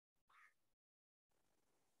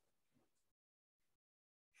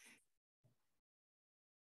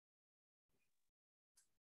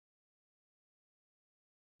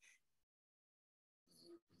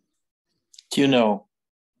Do you know,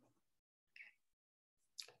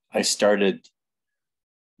 I started,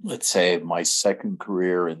 let's say, my second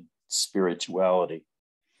career in spirituality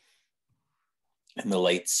in the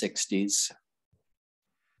late 60s.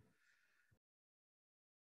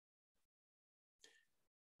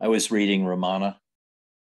 I was reading Ramana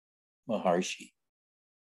Maharshi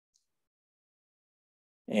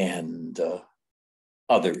and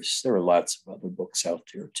others. There are lots of other books out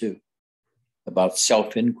there too about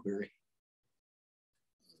self-inquiry.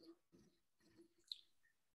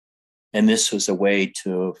 And this was a way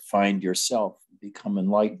to find yourself, become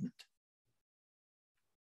enlightened.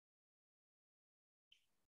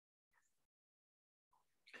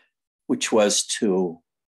 Which was to,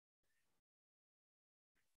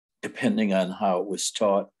 depending on how it was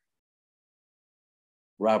taught,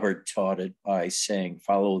 Robert taught it by saying,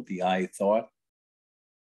 follow the I thought,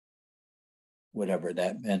 whatever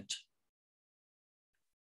that meant.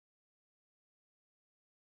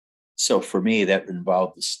 So for me, that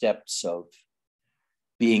involved the steps of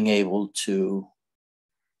being able to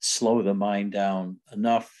slow the mind down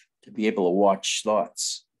enough to be able to watch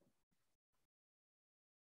thoughts.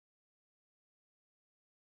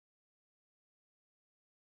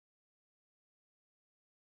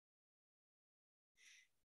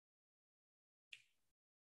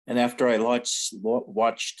 And after I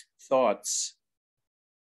watched thoughts,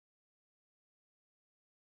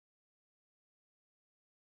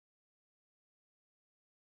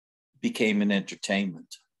 became an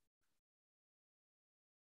entertainment.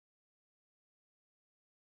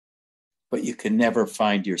 But you can never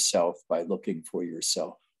find yourself by looking for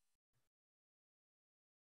yourself.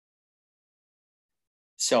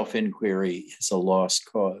 Self-inquiry is a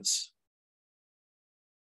lost cause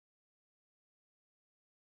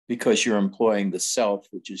because you're employing the self,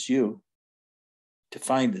 which is you, to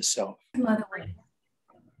find the self. Another way.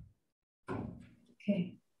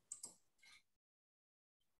 Okay.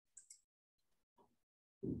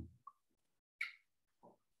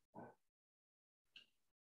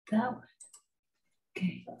 That one.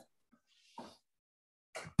 Okay.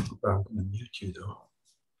 I'm going to mute you though.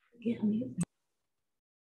 Yeah, mute me.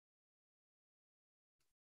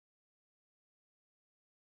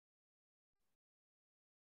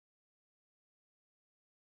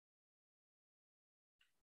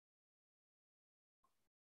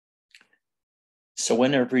 So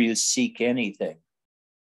whenever you seek anything,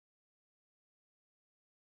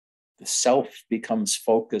 the self becomes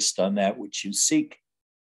focused on that which you seek,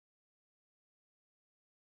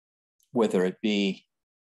 whether it be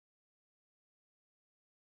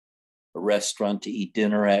a restaurant to eat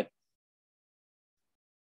dinner at,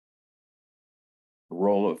 a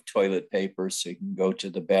roll of toilet paper so you can go to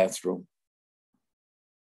the bathroom,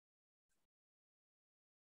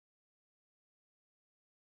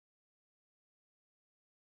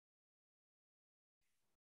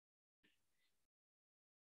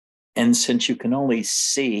 and since you can only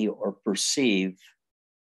see or perceive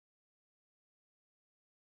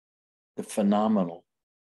the phenomenal,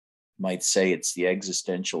 you might say it's the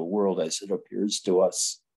existential world as it appears to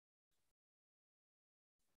us,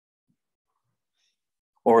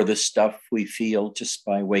 or the stuff we feel just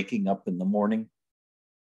by waking up in the morning,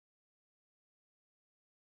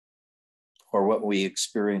 or what we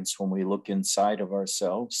experience when we look inside of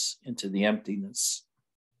ourselves into the emptiness.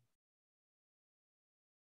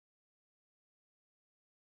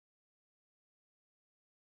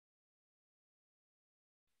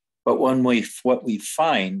 But what we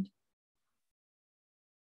find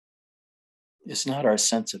is not our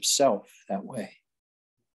sense of self that way.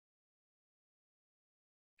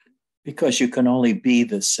 Because you can only be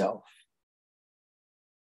the self.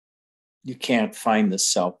 You can't find the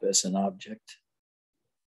self as an object.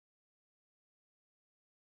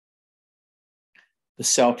 The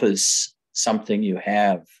self is something you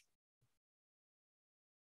have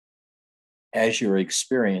as your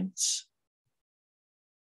experience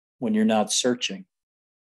when you're not searching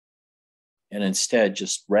and instead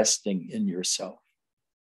just resting in yourself.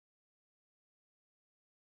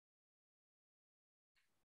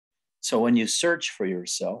 So when you search for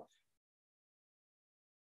yourself,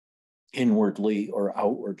 inwardly or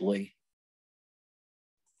outwardly,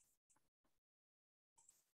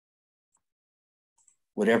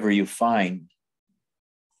 whatever you find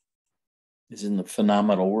is in the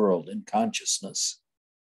phenomenal world, in consciousness.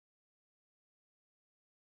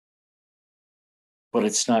 But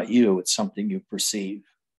it's not you, it's something you perceive.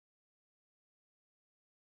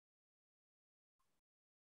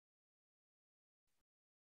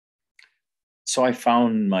 So I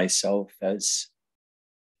found myself as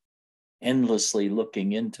endlessly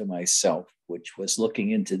looking into myself, which was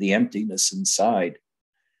looking into the emptiness inside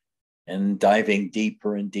and diving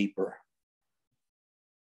deeper and deeper.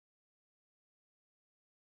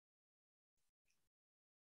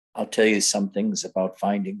 I'll tell you some things about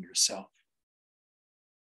finding yourself.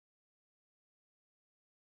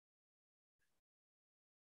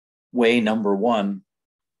 Way number one,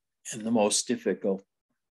 and the most difficult,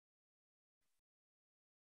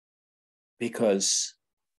 because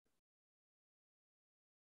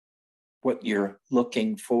what you're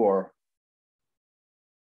looking for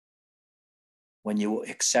when you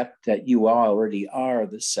accept that you already are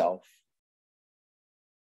the self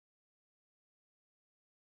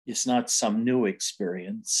is not some new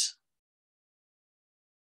experience,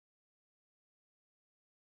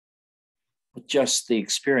 but just the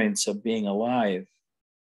experience of being alive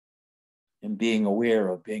and being aware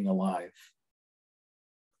of being alive.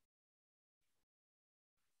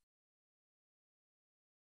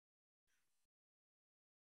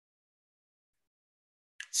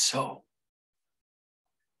 So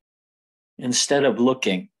instead of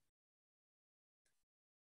looking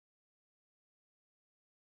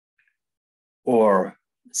or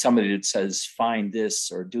somebody that says, find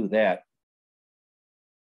this or do that,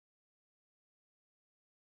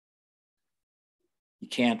 you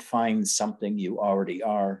can't find something you already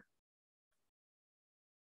are.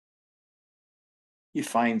 You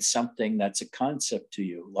find something that's a concept to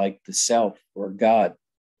you, like the self or God.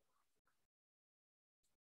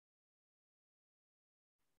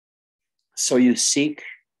 So you seek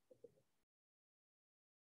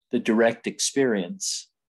the direct experience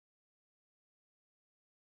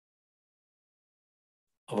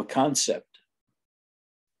of a concept.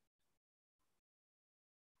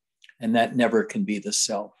 And that never can be the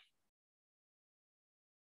self.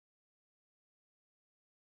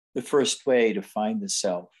 The first way to find the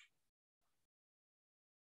self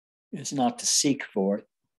is not to seek for it,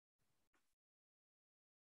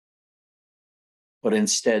 but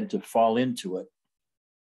instead to fall into it.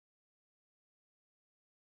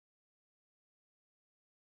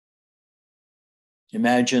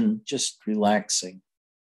 Imagine just relaxing.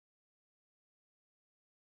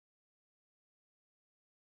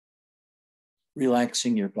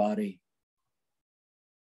 Relaxing your body.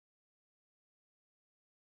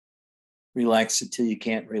 Relax it till you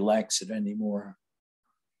can't relax it anymore.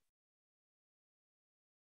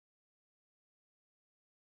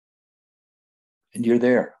 And you're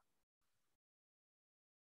there.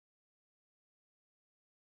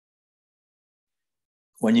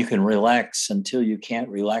 When you can relax until you can't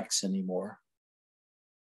relax anymore,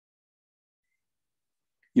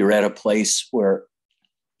 you're at a place where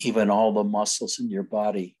even all the muscles in your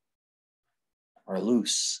body are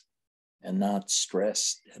loose and not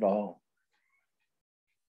stressed at all.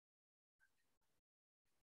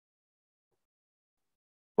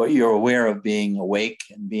 But you're aware of being awake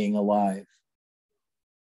and being alive.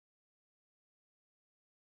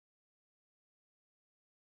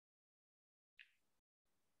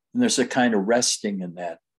 And there's a kind of resting in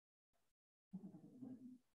that.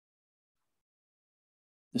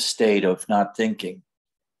 The state of not thinking,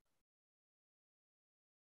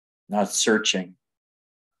 not searching,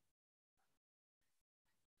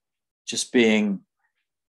 just being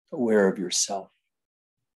aware of yourself.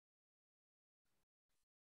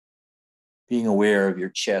 Being aware of your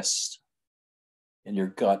chest and your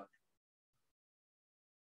gut.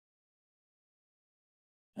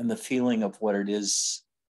 And the feeling of what it is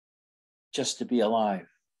just to be alive.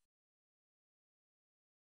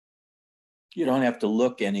 You don't have to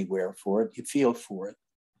look anywhere for it. You feel for it.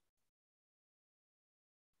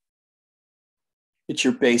 It's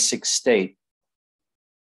your basic state.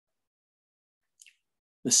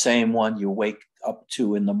 The same one you wake up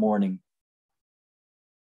to in the morning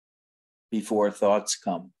before thoughts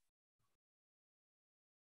come.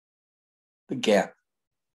 The gap.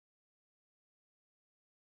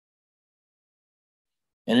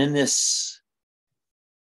 And in this,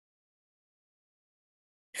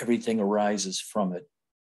 everything arises from it.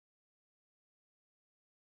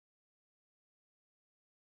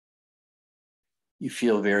 You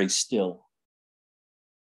feel very still.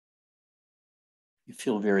 You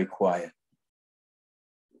feel very quiet.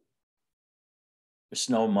 There's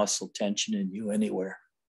no muscle tension in you anywhere.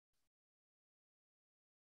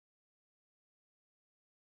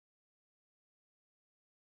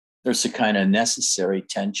 There's a kind of necessary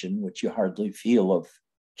tension, which you hardly feel, of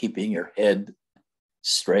keeping your head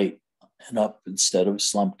straight and up instead of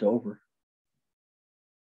slumped over.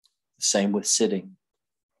 The same with sitting.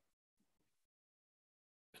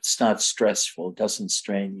 It's not stressful, it doesn't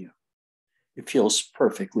strain you. It feels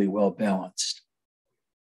perfectly well balanced.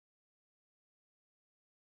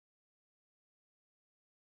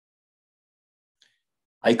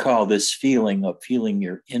 I call this feeling of feeling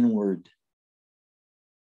your inward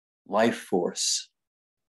life force.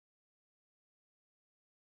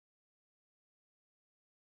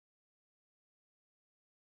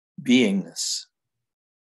 Beingness.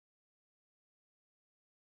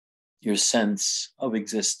 Your sense of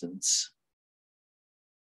existence.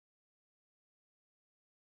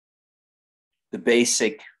 The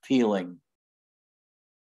basic feeling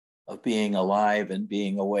of being alive and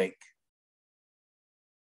being awake,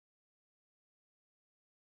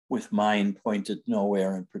 with mind pointed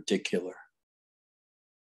nowhere in particular.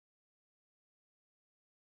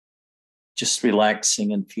 Just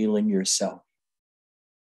relaxing and feeling yourself.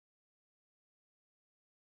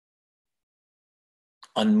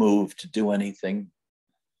 Unmoved to do anything.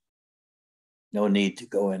 No need to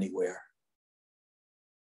go anywhere.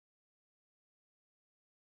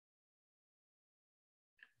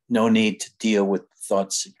 No need to deal with the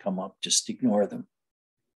thoughts that come up, just ignore them.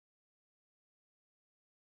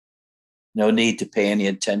 No need to pay any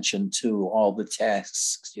attention to all the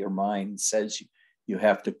tasks your mind says you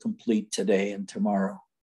have to complete today and tomorrow.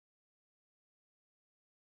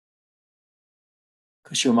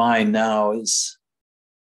 Because your mind now is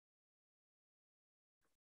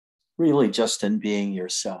really just in being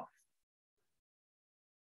yourself.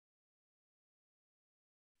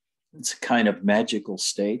 It's a kind of magical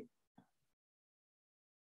state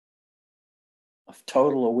of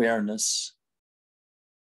total awareness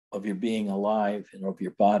of your being alive and of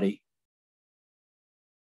your body.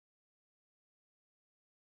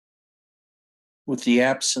 With the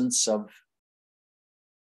absence of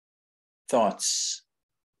thoughts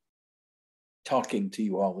talking to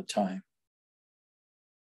you all the time.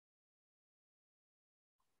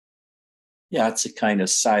 Yeah, it's a kind of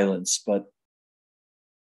silence, but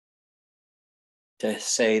to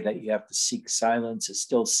say that you have to seek silence is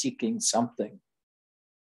still seeking something.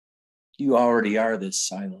 You already are this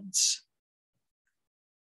silence.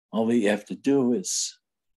 All that you have to do is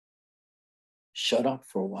shut up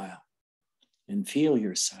for a while and feel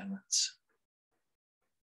your silence.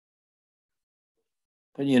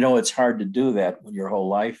 But you know, it's hard to do that when your whole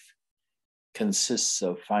life consists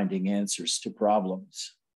of finding answers to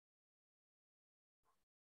problems.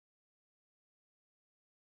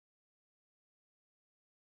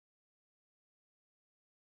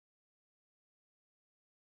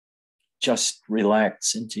 Just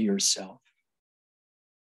relax into yourself.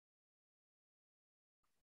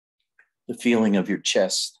 The feeling of your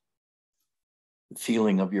chest, the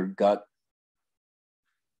feeling of your gut,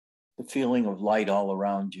 the feeling of light all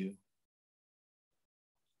around you.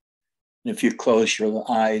 And if you close your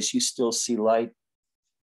eyes, you still see light.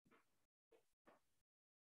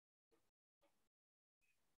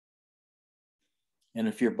 And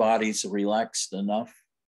if your body's relaxed enough,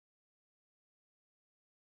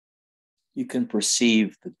 you can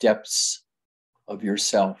perceive the depths of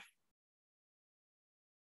yourself.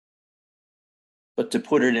 But to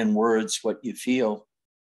put it in words, what you feel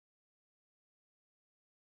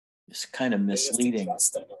is kind of misleading.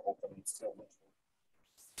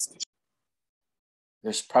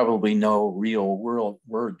 There's probably no real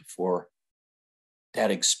word for that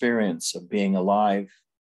experience of being alive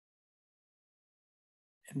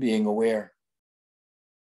and being aware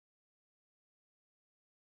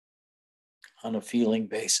on a feeling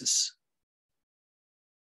basis.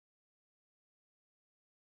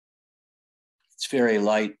 It's very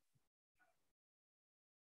light.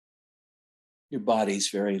 Your body's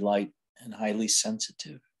very light and highly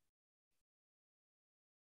sensitive.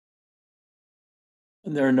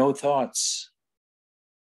 And there are no thoughts.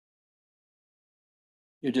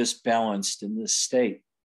 You're just balanced in this state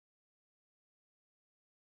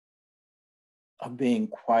of being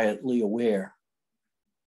quietly aware,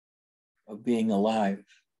 of being alive,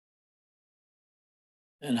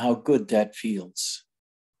 and how good that feels.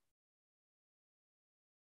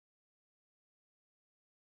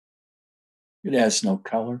 It has no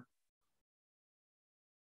color,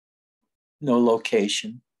 no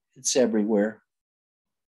location. It's everywhere.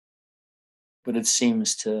 But it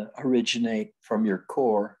seems to originate from your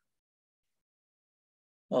core,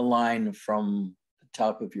 a line from the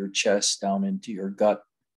top of your chest down into your gut,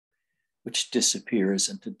 which disappears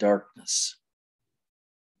into darkness.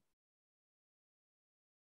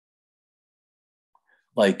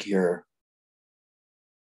 Like your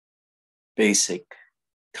basic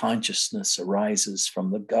consciousness arises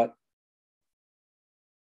from the gut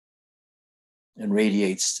and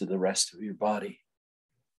radiates to the rest of your body.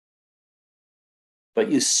 But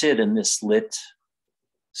you sit in this lit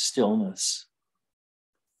stillness,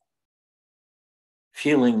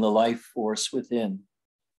 feeling the life force within.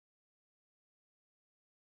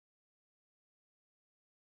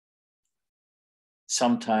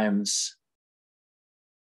 Sometimes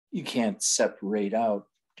you can't separate out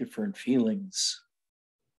different feelings.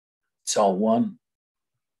 It's all one.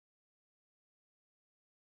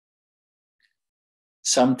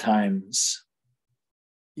 Sometimes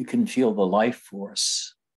you can feel the life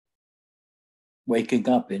force waking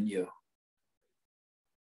up in you.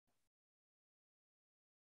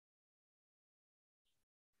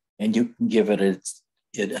 And you can give it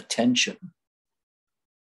attention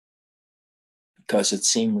because it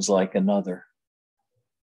seems like another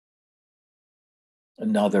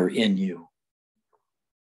in you,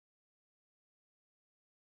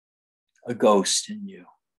 a ghost in you.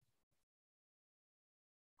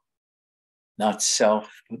 Not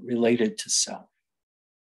self, but related to self.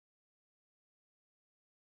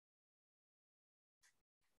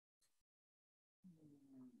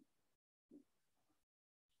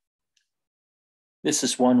 This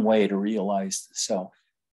is one way to realize the self.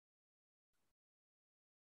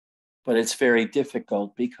 But it's very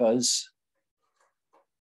difficult because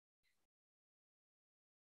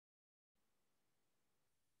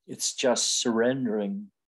it's just surrendering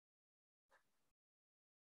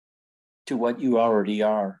to what you already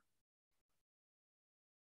are,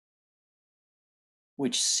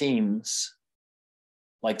 which seems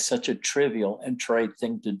like such a trivial and trite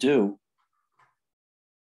thing to do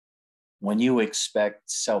when you expect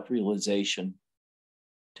self-realization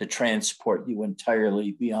to transport you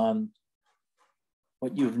entirely beyond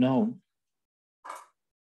what you've known.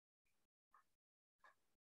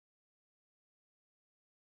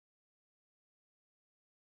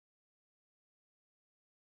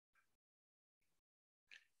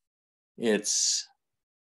 It's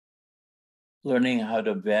learning how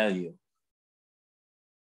to value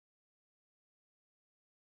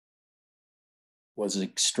was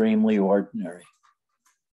extremely ordinary,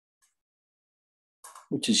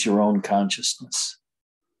 which is your own consciousness,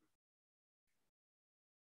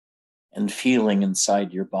 and feeling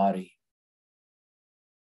inside your body.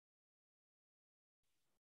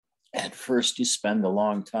 At first, you spend a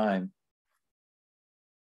long time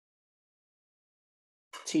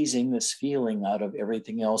teasing this feeling out of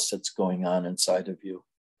everything else that's going on inside of you.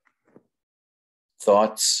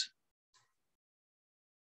 Thoughts,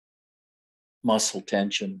 muscle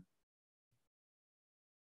tension,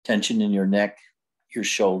 tension in your neck, your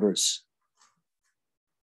shoulders.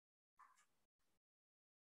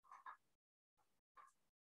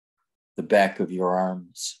 The back of your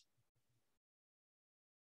arms.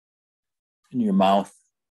 In your mouth,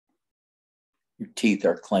 your teeth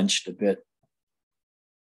are clenched a bit.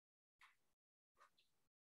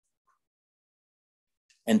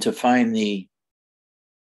 And to find the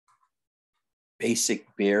basic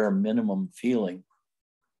bare minimum feeling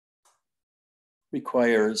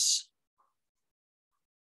requires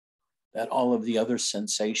that all of the other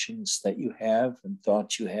sensations that you have and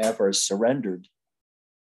thoughts you have are surrendered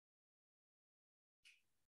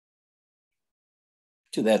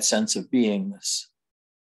to that sense of beingness,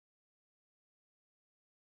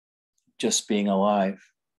 just being alive,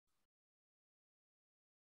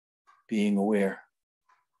 being aware.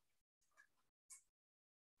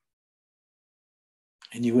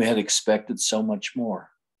 And you had expected so much more.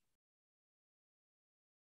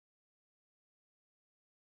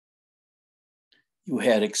 You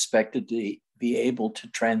had expected to be able to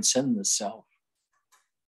transcend the self.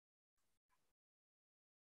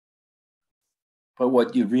 But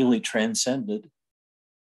what you really transcended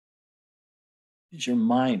is your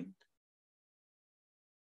mind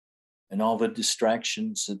and all the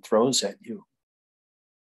distractions it throws at you,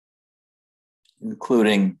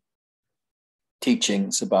 including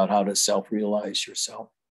teachings about how to self-realize yourself.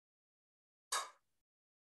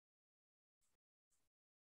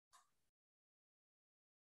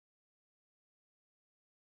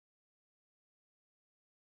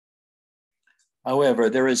 However,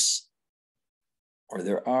 there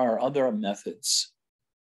are other methods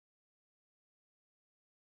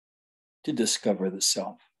to discover the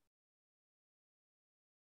self.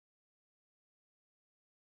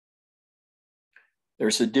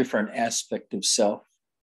 There's a different aspect of self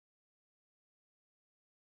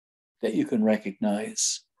that you can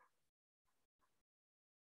recognize.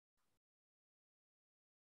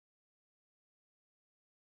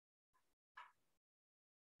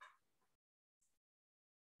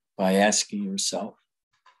 By asking yourself,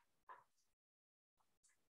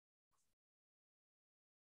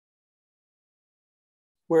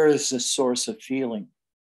 Where is the source of feeling?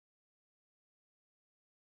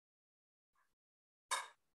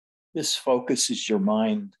 This focuses your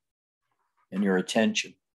mind and your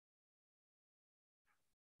attention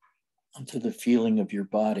onto the feeling of your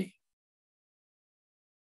body.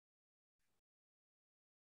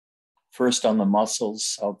 First on the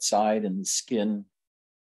muscles outside and the skin,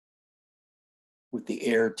 with the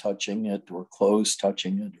air touching it, or clothes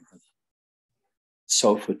touching it, or the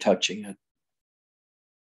sofa touching it.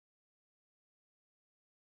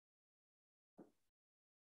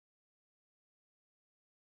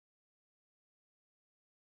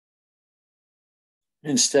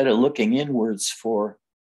 Instead of looking inwards for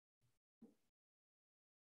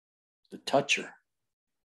the toucher,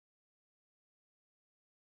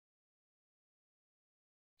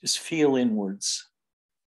 just feel inwards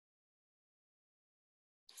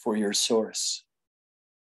for your source.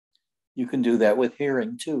 You can do that with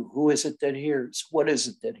hearing too. Who is it that hears? What is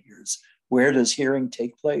it that hears? Where does hearing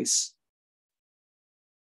take place?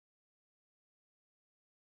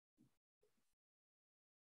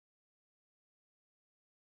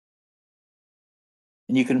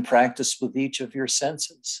 And you can practice with each of your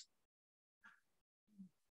senses.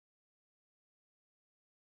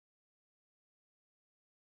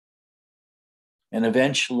 And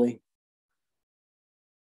eventually,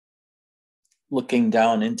 looking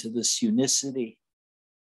down into this unicity,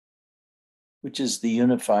 which is the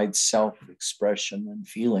unified self-expression and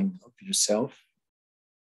feeling of yourself,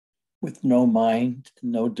 with no mind,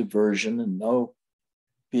 no diversion, and no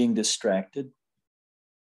being distracted.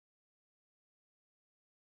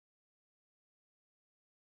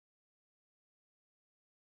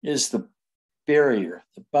 Is the barrier,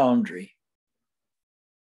 the boundary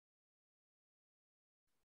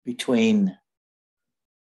between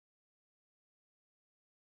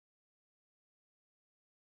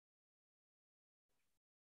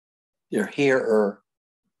your hearer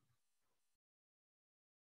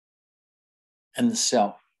and the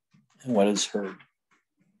self and what is heard.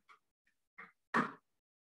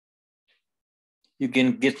 You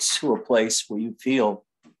can get to a place where you feel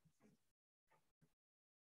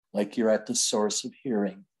like you're at the source of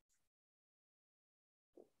hearing.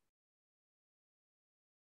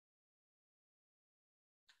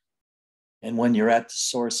 And when you're at the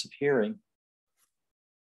source of hearing,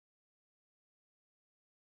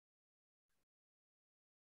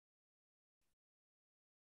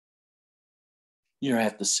 you're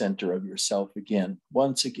at the center of yourself again,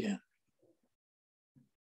 once again.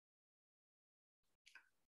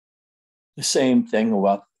 The same thing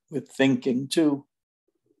with thinking too.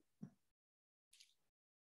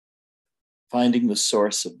 Finding the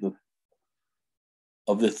source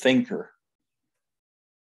of the thinker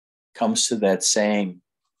comes to that same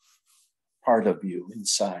part of you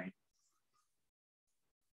inside,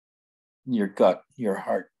 your gut, your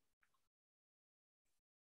heart.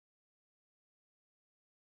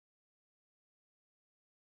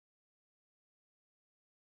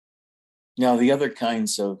 Now, the other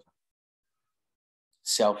kinds of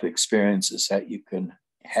self-experiences that you can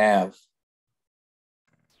have,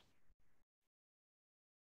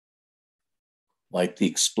 like the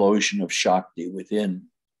explosion of Shakti within,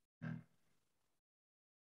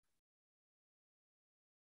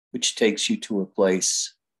 which takes you to a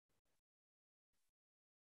place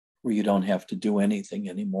where you don't have to do anything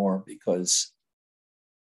anymore because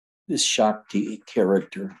this Shakti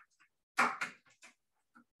character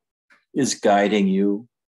is guiding you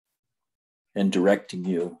and directing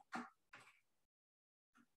you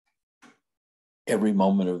every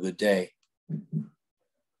moment of the day.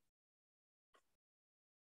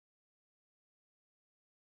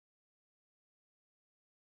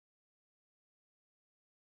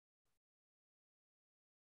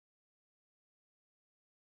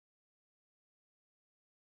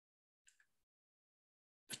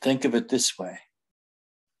 Think of it this way.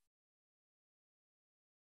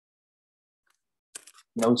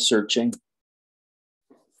 No searching.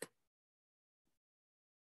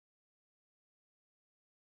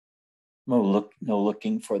 No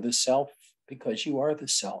looking for the self, because you are the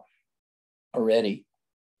self already.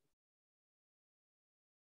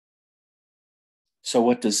 So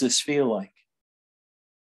what does this feel like?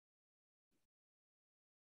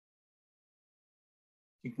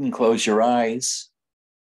 You can close your eyes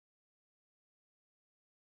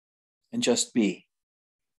and just be.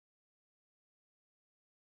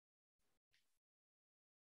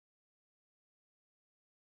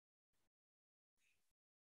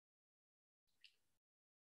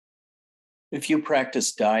 If you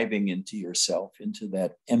practice diving into yourself, into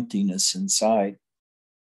that emptiness inside,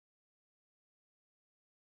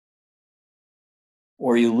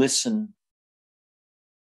 Or you listen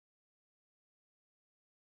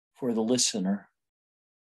for the listener,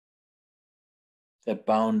 that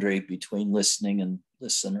boundary between listening and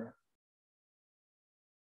listener.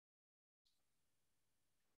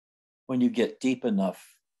 When you get deep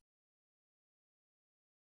enough,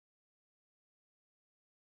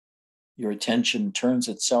 your attention turns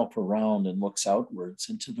itself around and looks outwards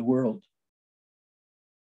into the world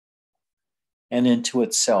and into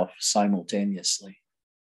itself simultaneously.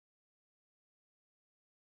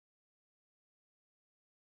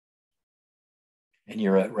 And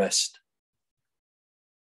you're at rest.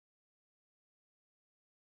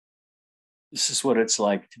 This is what it's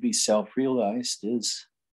like to be self-realized, is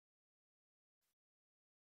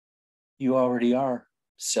you already are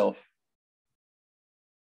self.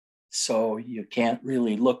 So you can't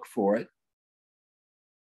really look for it,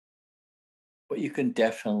 but you can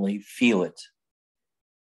definitely feel it.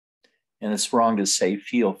 And it's wrong to say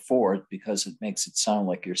feel for it because it makes it sound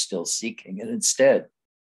like you're still seeking it. Instead,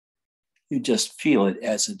 you just feel it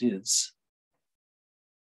as it is,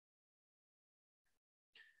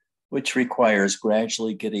 which requires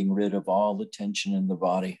gradually getting rid of all the tension in the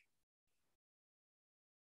body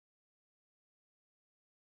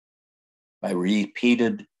by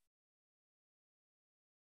repeated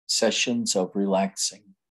sessions of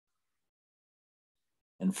relaxing.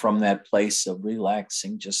 And from that place of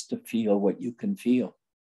relaxing, just to feel what you can feel,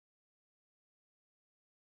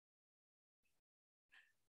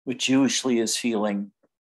 which usually is feeling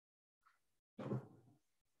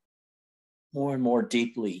more and more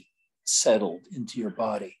deeply settled into your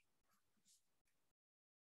body.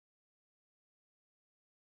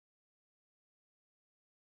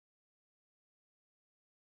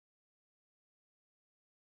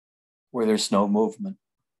 Where there's no movement.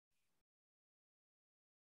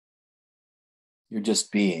 You're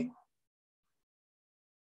just being.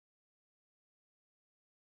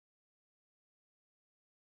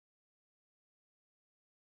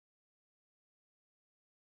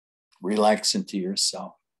 Relax into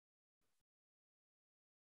yourself.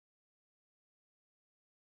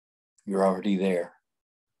 You're already there.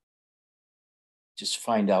 Just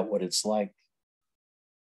find out what it's like.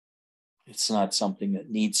 It's not something that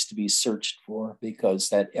needs to be searched for, because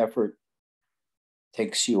that effort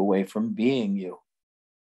takes you away from being you.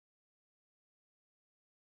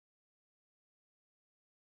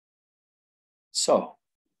 So,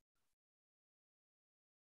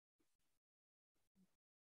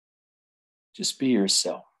 just be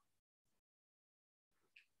yourself.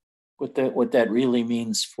 What that really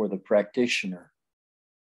means for the practitioner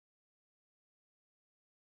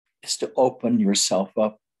is to open yourself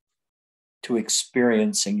up to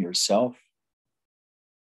experiencing yourself,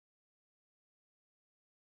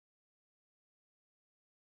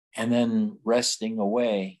 and then resting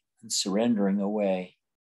away and surrendering away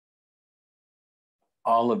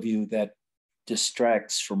all of you that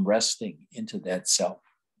distracts from resting into that self.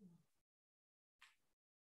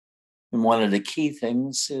 And one of the key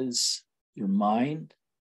things is your mind.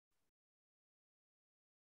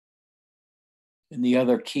 And the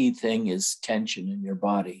other key thing is tension in your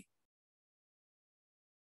body.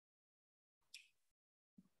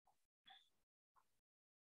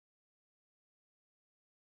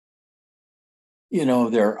 You know,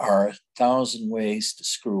 there are 1,000 ways to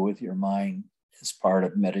screw with your mind as part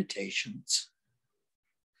of meditations.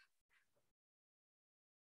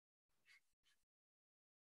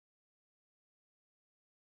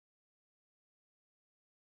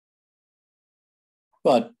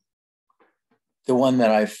 But the one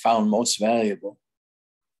that I found most valuable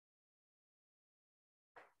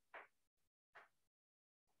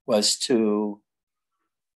was to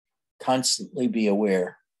constantly be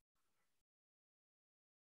aware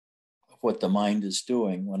of what the mind is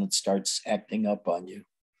doing when it starts acting up on you,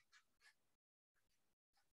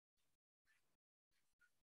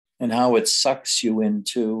 and how it sucks you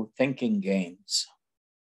into thinking games,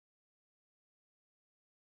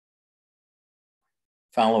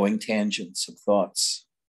 following tangents of thoughts,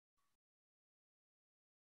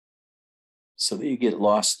 so that you get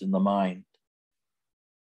lost in the mind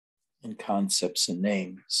in concepts and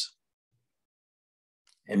names,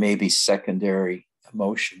 and maybe secondary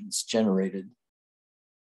emotions generated.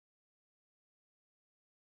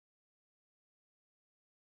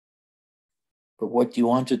 But what you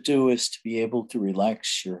want to do is to be able to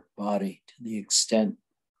relax your body to the extent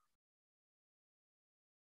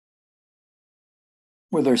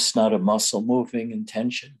where there's not a muscle moving in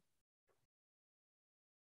tension.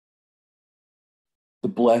 The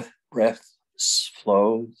breath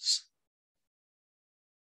flows.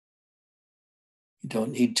 You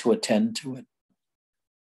don't need to attend to it.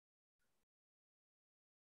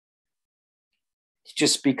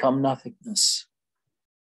 just become nothingness.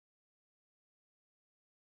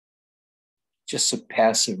 Just a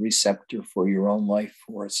passive receptor for your own life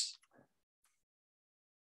force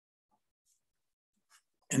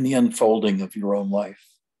and the unfolding of your own life.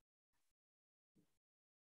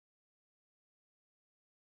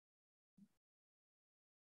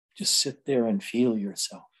 Just sit there and feel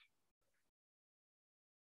yourself.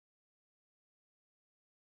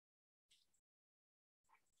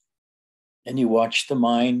 And you watch the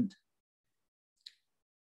mind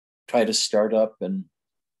try to start up and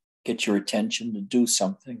get your attention to do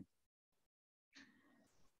something.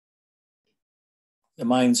 The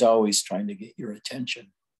mind's always trying to get your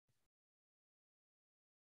attention.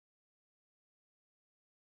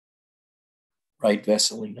 Right,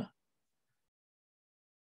 Veselina?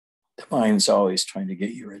 The mind's always trying to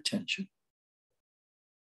get your attention.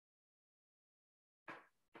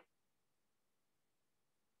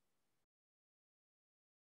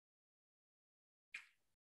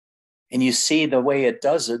 And you see the way it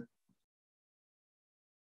does it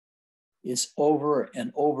is over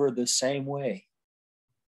and over the same way.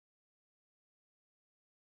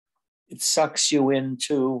 It sucks you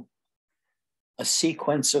into a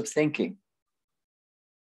sequence of thinking.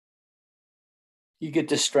 You get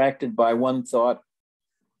distracted by one thought,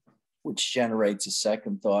 which generates a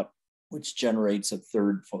second thought, which generates a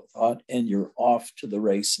third thought, and you're off to the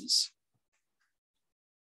races.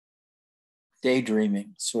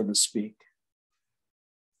 Daydreaming, so to speak,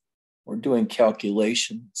 or doing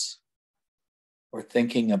calculations, or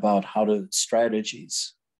thinking about how to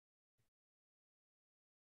strategies.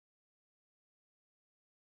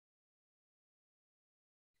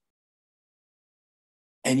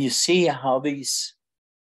 And you see how these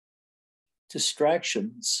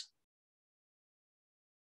distractions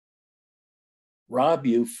rob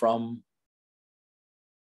you from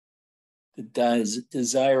the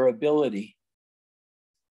desirability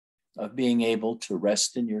of being able to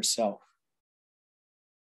rest in yourself.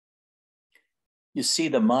 You see,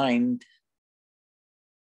 the mind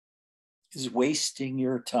is wasting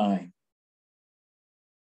your time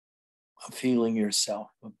of feeling yourself,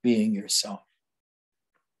 of being yourself.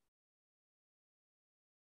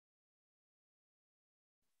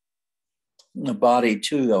 And the body,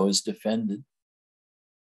 too, though, is defended.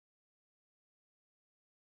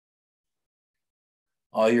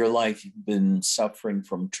 All your life, you've been suffering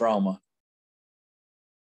from trauma.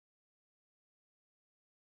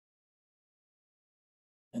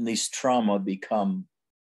 And these trauma become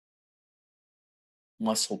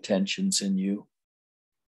muscle tensions in you,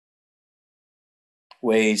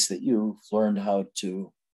 ways that you've learned how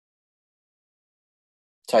to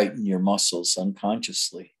tighten your muscles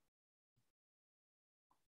unconsciously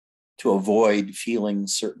to avoid feeling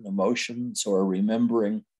certain emotions or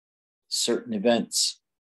remembering certain events.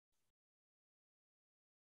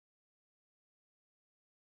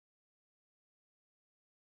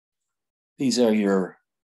 These are your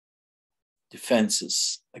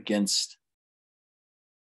defenses against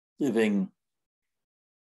living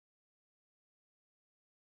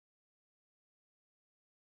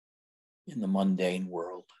in the mundane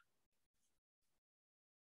world.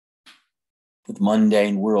 The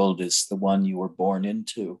mundane world is the one you were born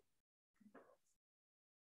into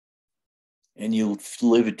and you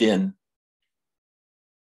lived in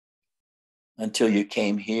until you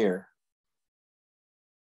came here.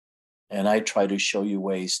 And I try to show you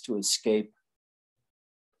ways to escape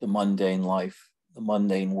the mundane life, the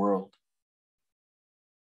mundane world,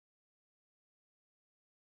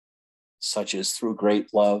 such as through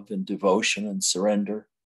great love and devotion and surrender.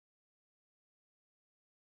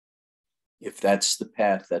 If that's the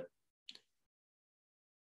path that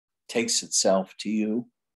takes itself to you,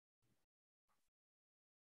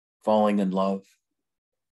 falling in love,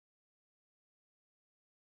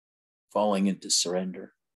 falling into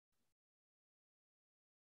surrender.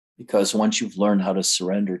 Because once you've learned how to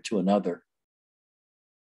surrender to another,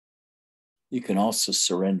 you can also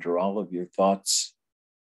surrender all of your thoughts,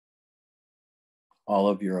 all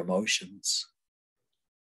of your emotions,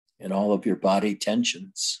 and all of your body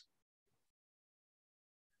tensions.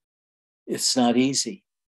 It's not easy.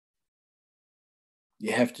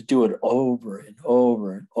 You have to do it over and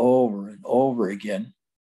over and over and over again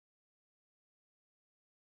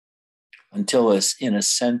until, in a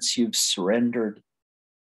sense, you've surrendered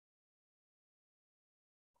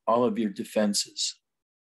all of your defenses.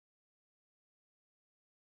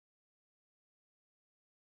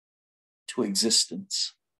 To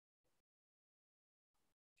existence.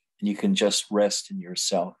 And you can just rest in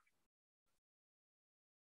yourself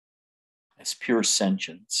as pure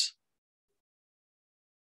sentience.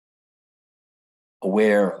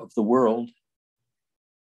 aware of the world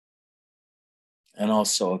and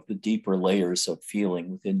also of the deeper layers of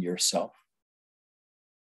feeling within yourself,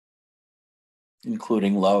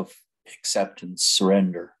 including love, acceptance,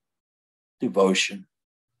 surrender, devotion.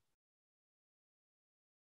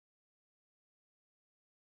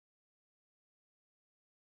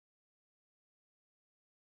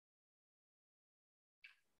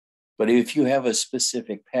 But if you have a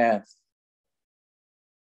specific path,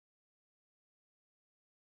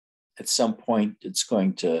 at some point it's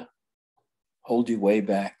going to hold you way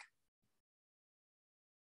back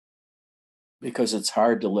because it's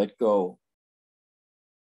hard to let go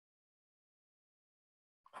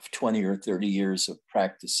of 20 or 30 years of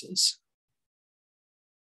practices.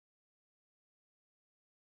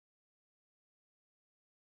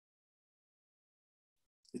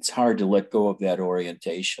 It's hard to let go of that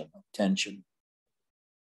orientation of tension.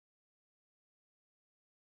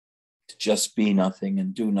 To just be nothing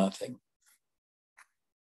and do nothing.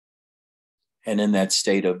 And in that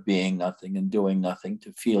state of being nothing and doing nothing,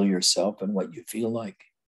 to feel yourself and what you feel like,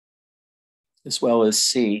 as well as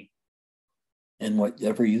see in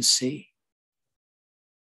whatever you see.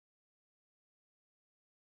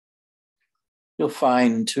 You'll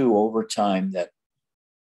find too over time that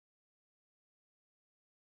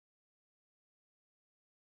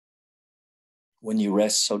when you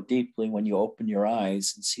rest so deeply, when you open your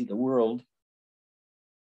eyes and see the world,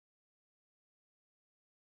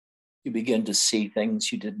 you begin to see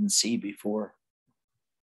things you didn't see before.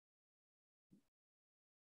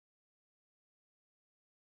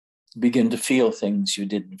 You begin to feel things you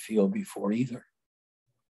didn't feel before either.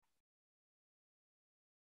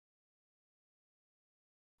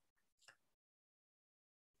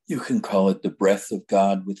 You can call it the breath of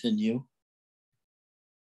God within you,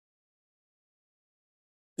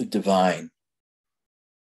 the divine,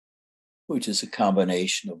 which is a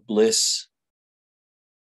combination of bliss,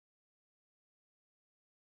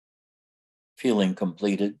 feeling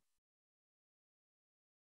completed,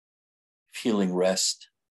 feeling rest,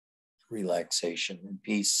 relaxation, and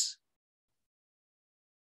peace.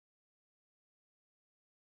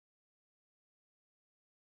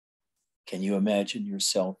 Can you imagine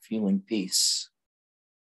yourself feeling peace?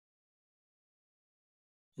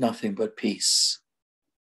 Nothing but peace.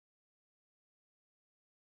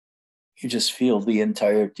 You just feel the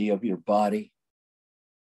entirety of your body.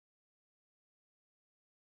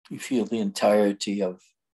 You feel the entirety of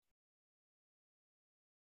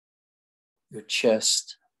your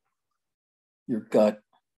chest, your gut,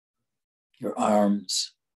 your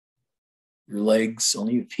arms, your legs,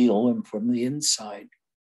 only you feel them from the inside.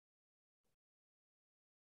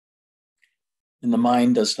 And the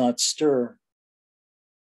mind does not stir.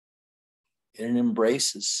 It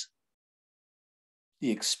embraces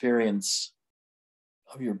the experience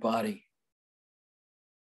of your body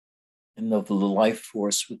and of the life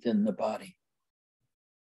force within the body.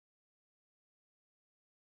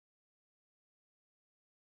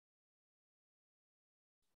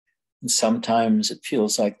 And sometimes it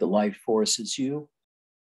feels like the life force is you.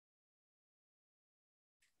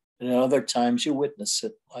 And at other times you witness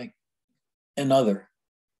it like another.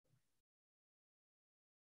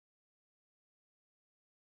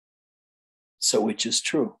 So which is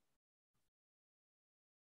true?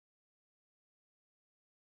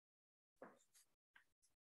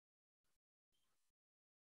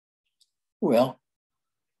 Well,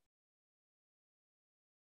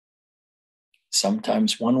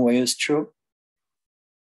 sometimes one way is true.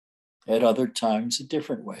 At other times, a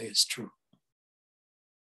different way is true.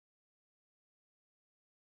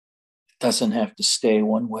 It doesn't have to stay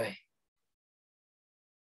one way.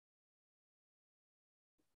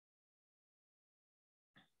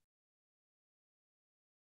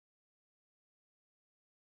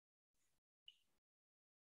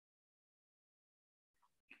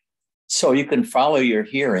 So you can follow your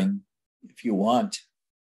hearing if you want.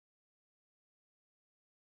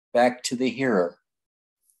 Back to the hearer.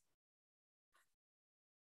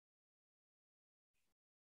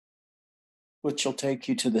 Which will take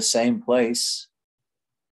you to the same place,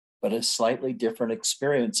 but a slightly different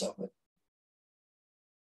experience of it.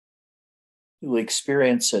 You will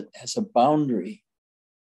experience it as a boundary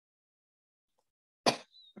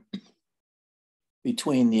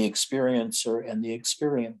between the experiencer and the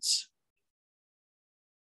experience.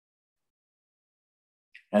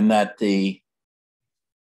 And that the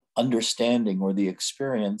understanding or the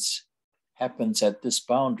experience happens at this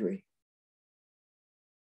boundary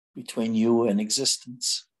between you and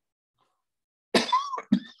existence. And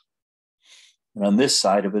on this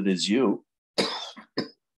side of it is you.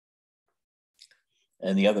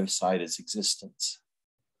 and the other side is existence.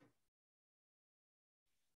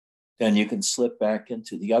 Then you can slip back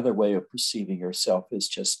into the other way of perceiving yourself as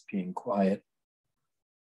just being quiet,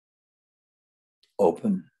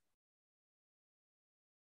 open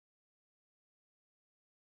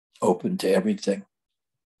to everything.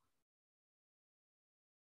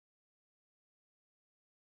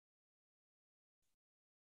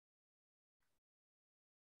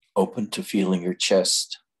 Open to feeling your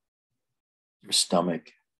chest, your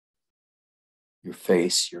stomach, your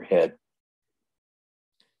face, your head,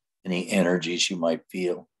 any energies you might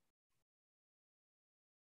feel,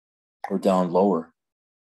 or down lower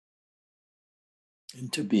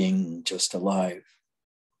into being just alive.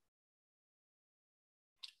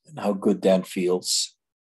 And how good that feels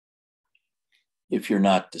if you're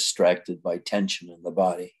not distracted by tension in the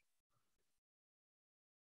body.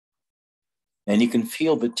 And you can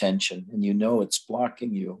feel the tension and you know it's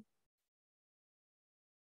blocking you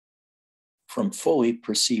from fully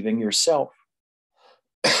perceiving yourself.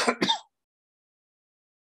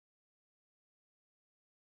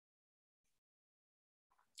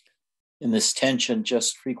 And this tension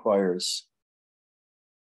just requires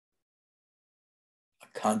a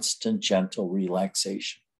constant, gentle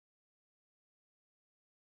relaxation.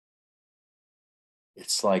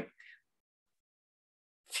 It's like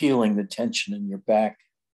feeling the tension in your back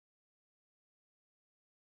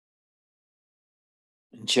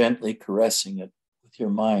and gently caressing it with your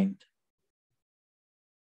mind.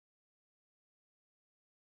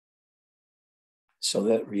 So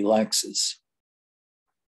that relaxes.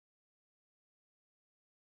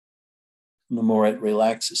 And the more it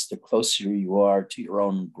relaxes, the closer you are to your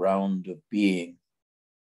own ground of being.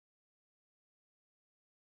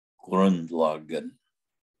 Grundlagen.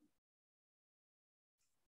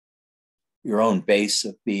 Your own base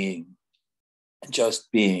of being, and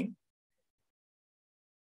just being.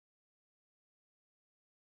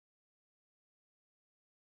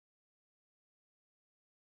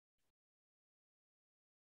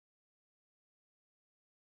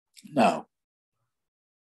 Now,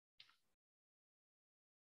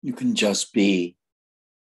 you can just be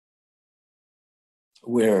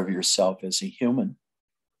aware of yourself as a human,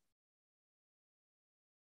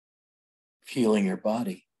 feeling your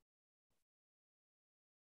body.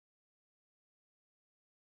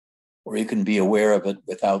 Or you can be aware of it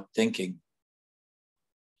without thinking,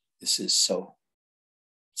 this is so,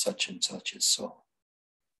 such and such is so.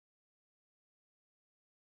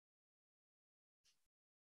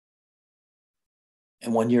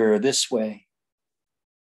 And when you're this way,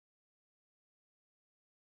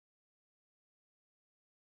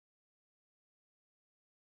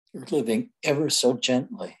 you're living ever so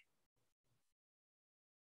gently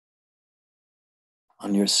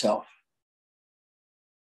on yourself,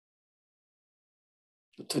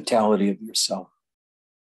 the totality of yourself.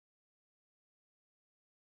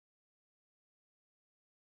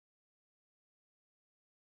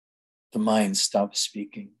 The mind stops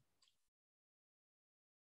speaking.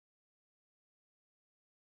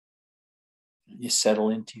 And you settle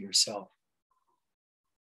into yourself.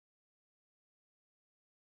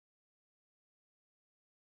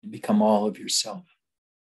 You become all of yourself.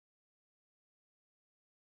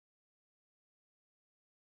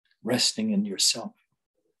 Resting in yourself.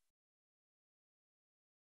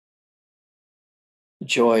 The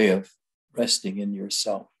joy of resting in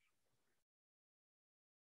yourself.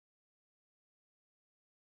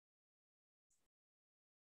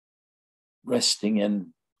 Resting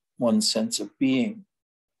in one sense of being.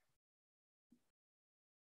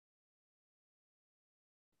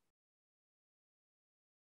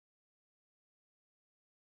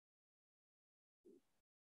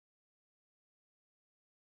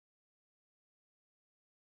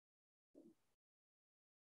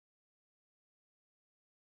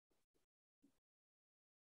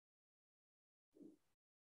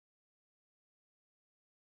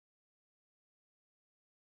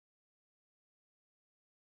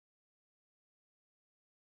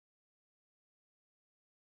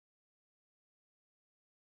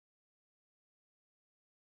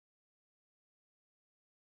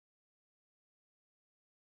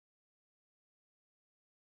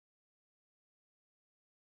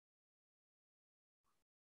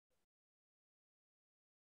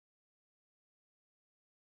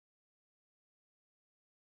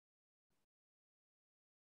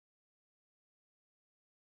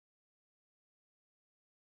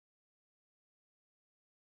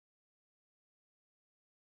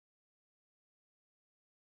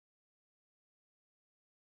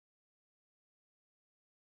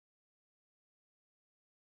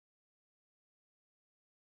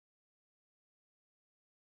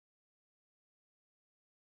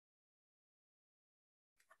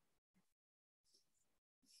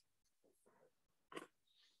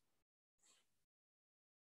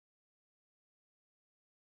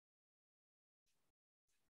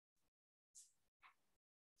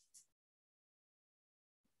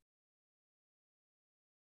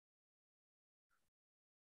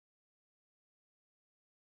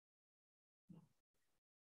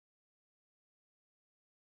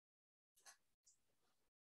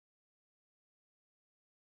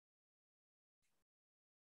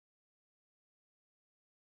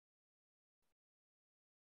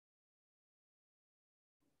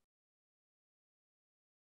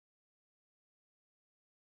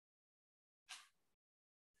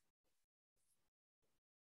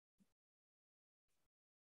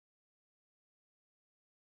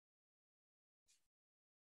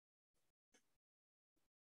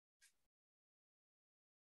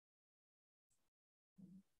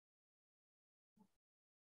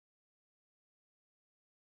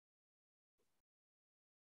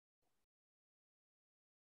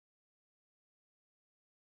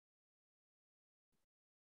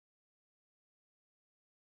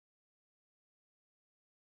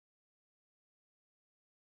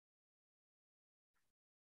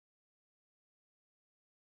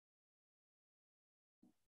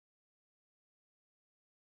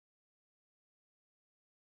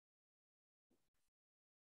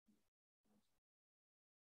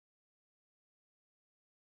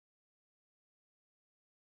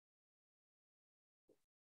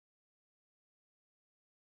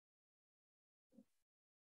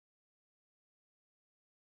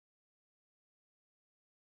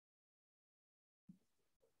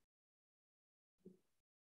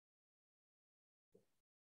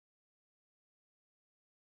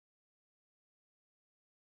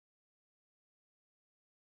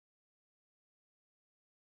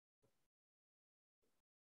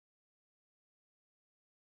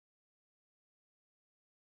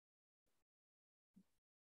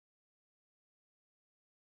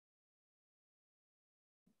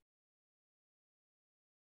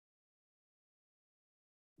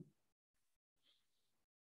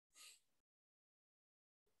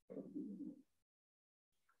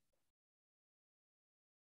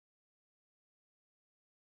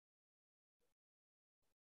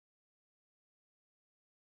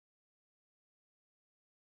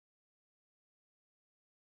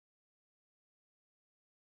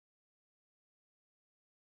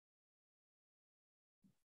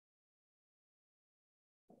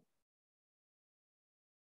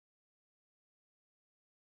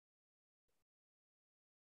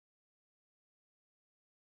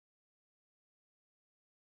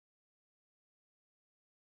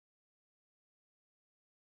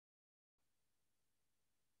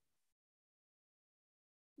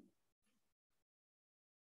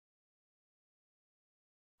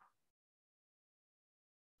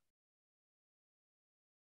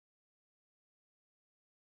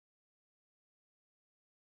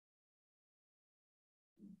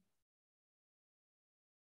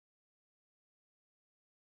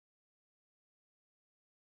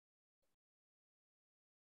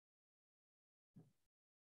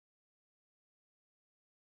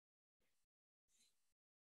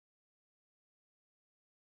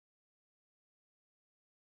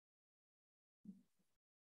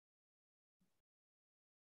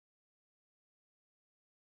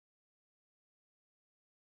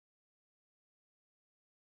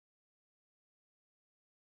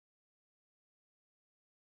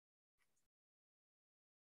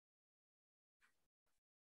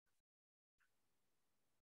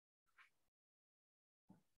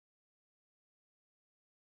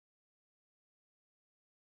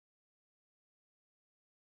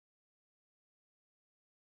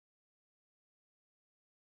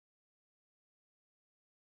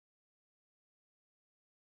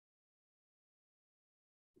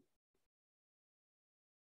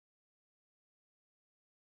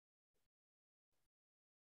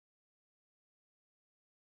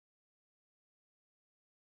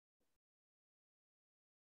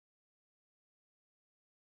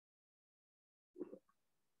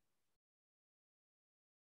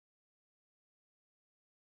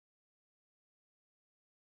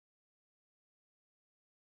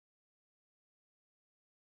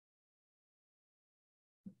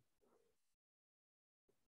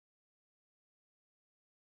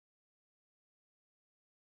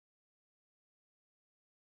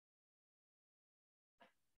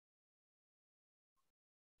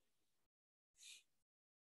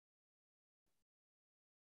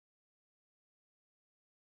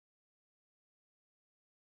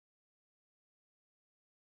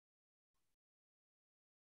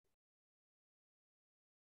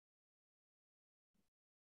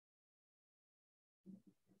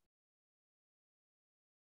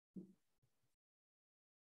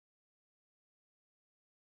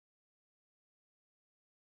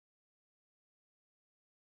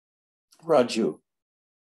 Raju,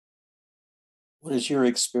 what is your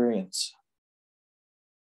experience?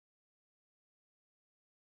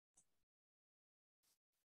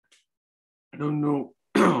 I don't know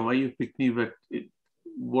why you picked me, but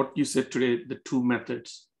what you said today, the two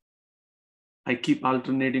methods, I keep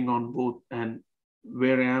alternating on both. And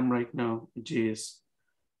where I am right now, Jay, is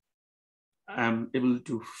I'm able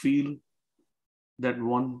to feel that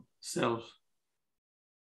one self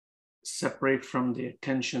separate from the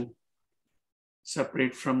attention,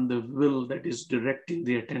 separate from the will that is directing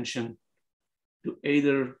the attention to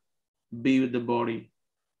either be with the body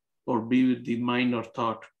or be with the mind or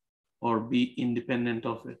thought or be independent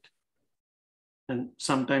of it. And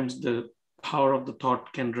sometimes the power of the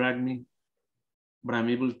thought can drag me, but I'm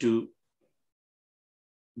able to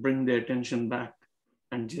bring the attention back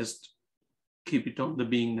and just keep it on the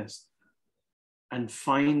beingness and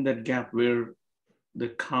find that gap where the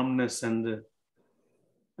calmness and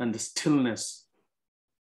the stillness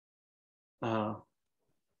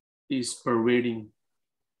is pervading.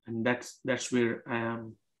 And that's where I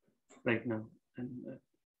am right now. And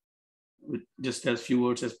with just as few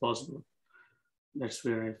words as possible, that's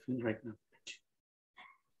where I feel right now.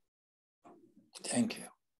 Thank you.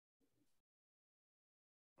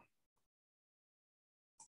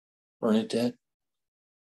 Bernadette?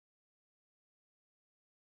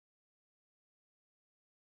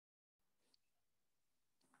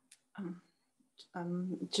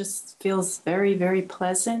 Just feels very, very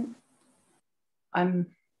pleasant. I'm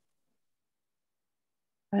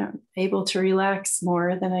able to relax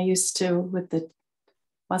more than I used to with the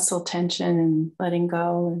muscle tension and letting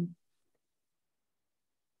go.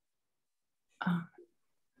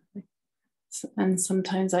 And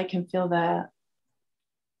sometimes I can feel that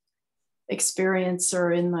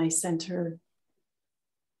experiencer in my center.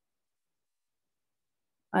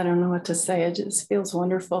 I don't know what to say. It just feels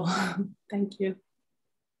wonderful. Thank you.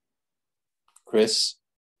 Chris?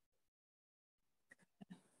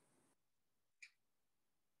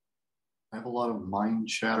 I have a lot of mind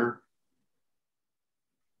chatter,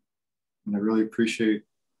 and I really appreciate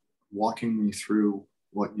walking me through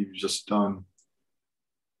what you've just done.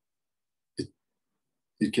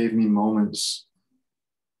 It gave me moments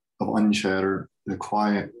of unchatter, the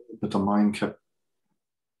quiet, but the mind kept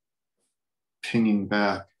pinging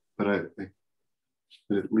back. But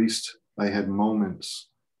at least I had moments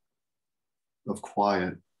of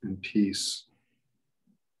quiet and peace.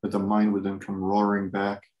 But the mind would then come roaring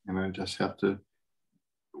back, and I just have to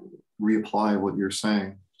reapply what you're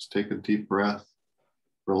saying. Just take a deep breath,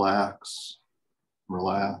 relax,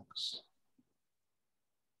 relax.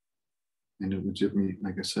 And it would give me,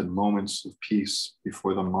 like I said, moments of peace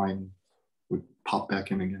before the mind would pop back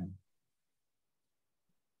in again.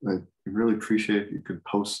 I really appreciate if you could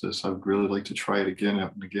post this. I would really like to try it again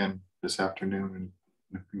and again this afternoon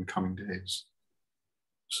and in coming days.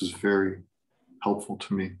 This is very helpful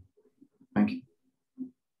to me. Thank you.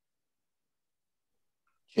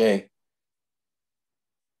 Jay?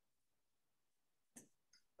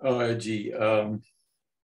 Oh, Edgy,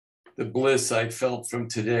 the bliss I felt from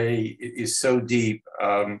today is so deep.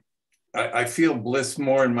 I feel bliss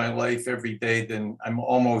more in my life every day than I'm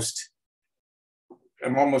almost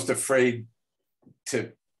afraid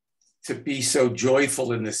to be so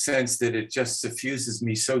joyful, in the sense that it just suffuses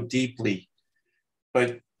me so deeply.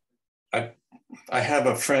 But I have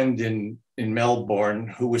a friend in Melbourne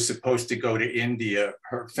who was supposed to go to India.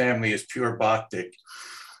 Her family is pure Bhaktic.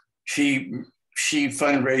 She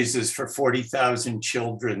fundraises for 40,000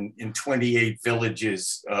 children in 28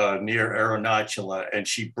 villages near Arunachala, and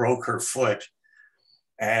she broke her foot.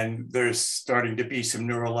 And there's starting to be some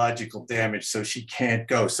neurological damage, so she can't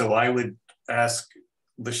go. So I would ask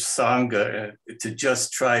the Sangha to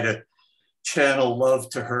just try to channel love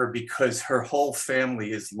to her, because her whole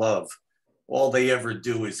family is love. All they ever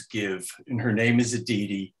do is give. And her name is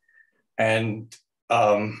Aditi. And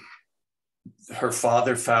her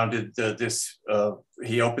father founded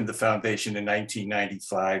he opened the foundation in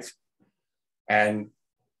 1995. And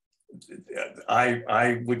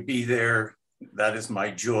I would be there. That is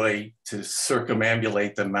my joy, to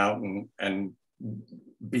circumambulate the mountain and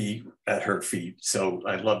be at her feet. So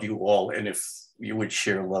I love you all. And if you would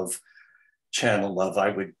share love, channel love,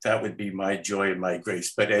 that would be my joy and my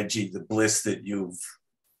grace. But Edgy, the bliss that you've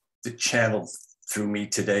channeled through me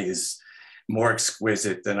today is more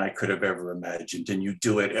exquisite than I could have ever imagined. And you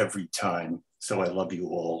do it every time. So I love you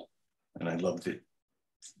all. And I love the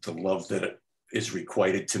love that is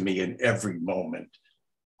requited to me in every moment.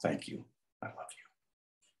 Thank you. I love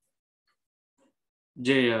you.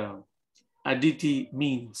 Jaya, Aditi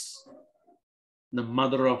means the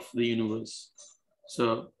mother of the universe.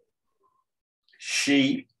 So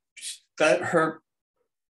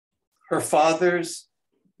her father's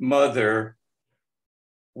mother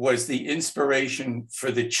was the inspiration for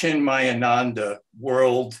the Chinmayananda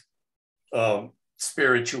World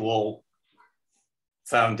Spiritual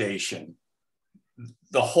Foundation.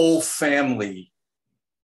 The whole family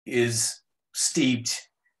is steeped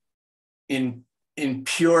in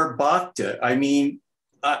pure bhakti. I mean,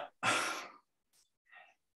 I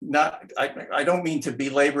don't mean to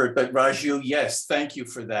belabor it, but Raju, yes, thank you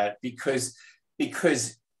for that, because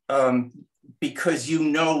you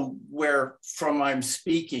know where from I'm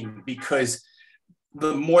speaking, because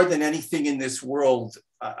the more than anything in this world,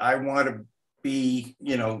 I want to be,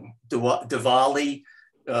 you know, Diwali,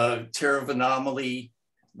 Tiruvannamalai,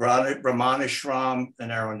 Ramanashram,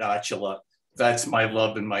 and Arunachala. That's my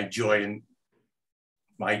love and my joy and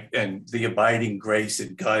the abiding grace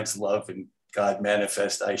and God's love and God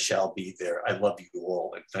manifest, I shall be there. I love you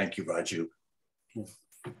all, and thank you, Raju.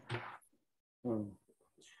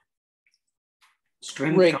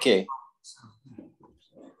 Reiki.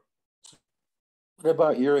 What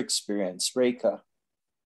about your experience, Rekha?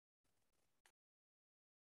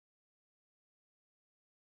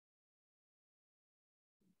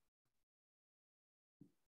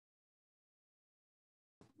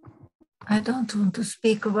 I don't want to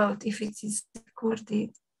speak about if it is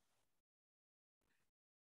recorded.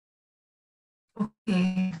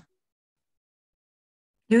 Okay.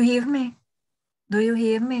 You hear me? Do you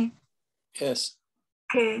hear me? Yes.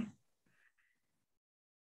 Okay.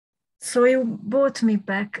 So you brought me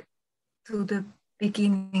back to the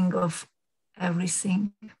beginning of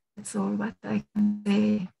everything. That's all what I can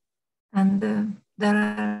say. And there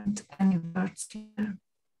aren't any words here.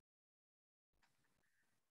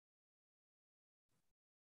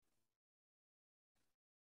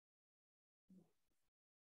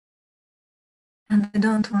 And I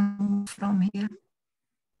don't want to move from here.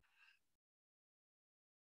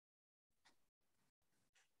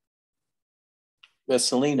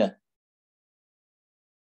 Vesselina.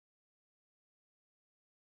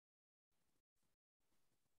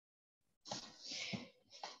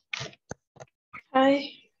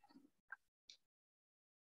 Hi.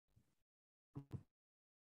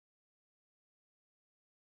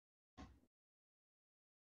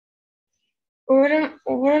 What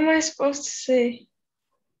am I supposed to say?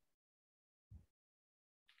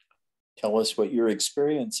 Tell us what your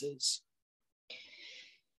experience is.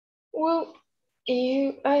 Well,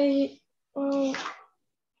 I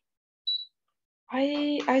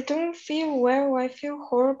don't feel well. I feel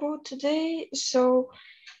horrible today. So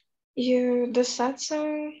the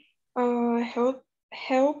satsang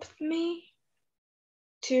helped me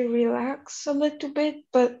to relax a little bit,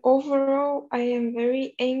 but overall I am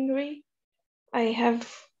very angry. I have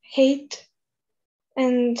hate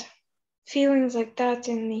and feelings like that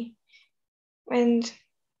in me. And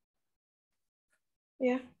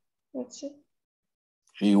yeah, that's it.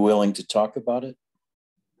 Are you willing to talk about it?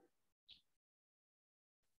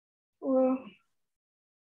 Well,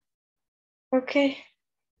 okay.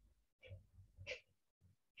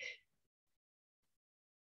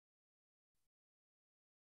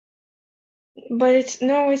 But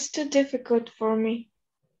it's too difficult for me.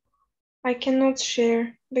 I cannot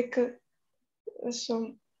share because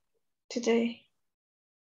so today.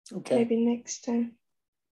 Okay. Maybe next time.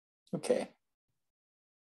 Okay.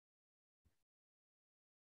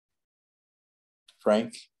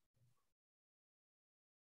 Frank?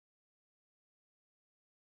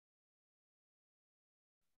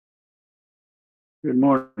 Good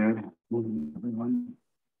morning, everyone.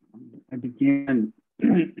 I began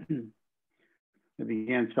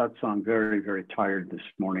satsang very, very tired this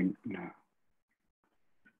morning,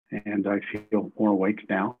 and I feel more awake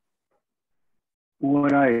now.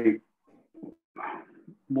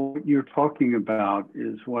 What you're talking about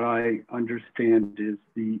is what I understand is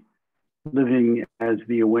the living as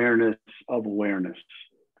the awareness of awareness.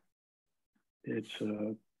 It's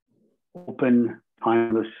a open,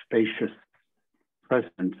 timeless, spacious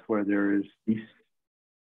presence where there is peace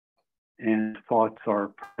and thoughts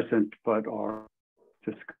are present but are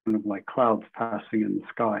just kind of like clouds passing in the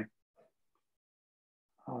sky.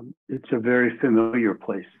 It's a very familiar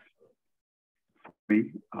place for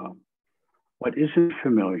me. What isn't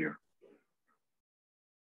familiar?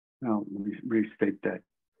 Now, let me restate that.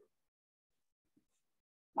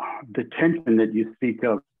 The tension that you speak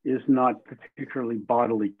of is not particularly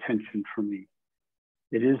bodily tension for me.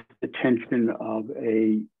 It is the tension of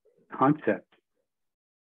a concept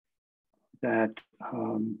that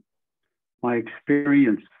my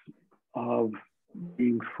experience of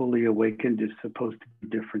being fully awakened is supposed to be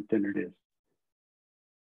different than it is.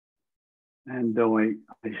 And though I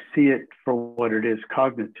see it for what it is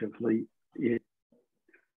cognitively,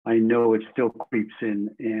 I know it still creeps in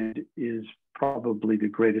and is probably the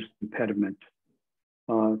greatest impediment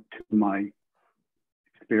to my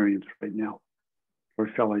experience right now. Or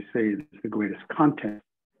shall I say it is the greatest content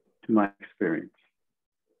to my experience.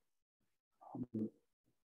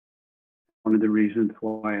 One of the reasons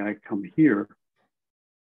why I come here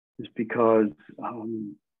is because,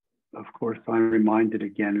 of course, I'm reminded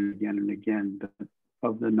again and again and again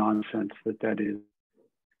of the nonsense that is.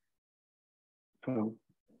 So,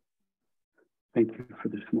 thank you for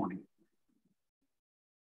this morning.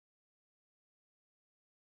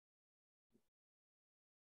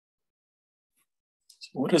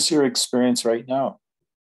 What is your experience right now?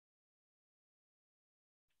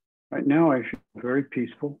 Right now, I feel very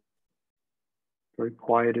peaceful, very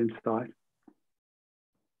quiet inside.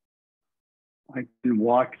 I can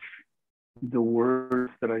watch the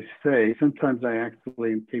words that I say. Sometimes I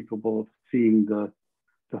actually am capable of seeing the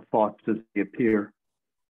thoughts as they appear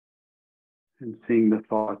and seeing the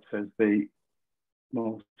thoughts as they,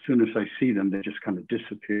 well, as soon as I see them, they just kind of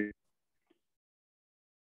disappear.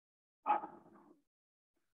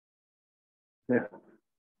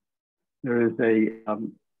 There is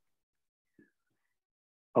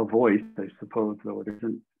a voice, I suppose, though it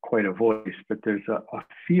isn't quite a voice, but there's a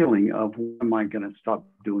feeling of, when am I going to stop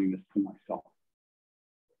doing this to myself?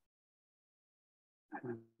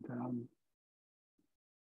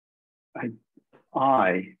 And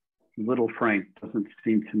little Frank, doesn't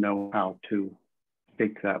seem to know how to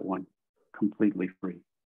shake that one completely free.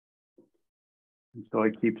 And so I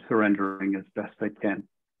keep surrendering as best I can.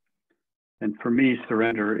 And for me,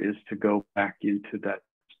 surrender is to go back into that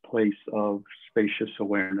place of spacious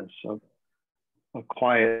awareness, of a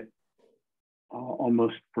quiet,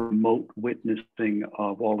 almost remote witnessing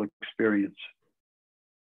of all experience.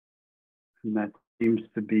 And that seems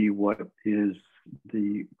to be what is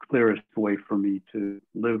the clearest way for me to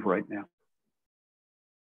live right now.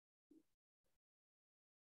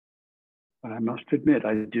 But I must admit,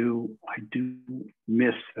 I do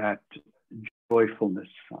miss that joyfulness.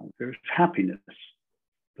 There's happiness,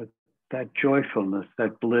 but that joyfulness,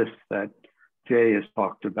 that bliss that Jay has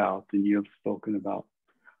talked about and you have spoken about,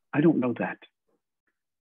 I don't know that.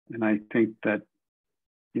 And I think that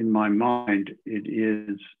in my mind, it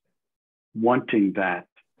is wanting that,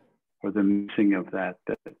 or the missing of that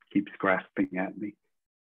keeps grasping at me,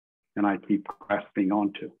 and I keep grasping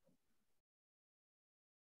onto.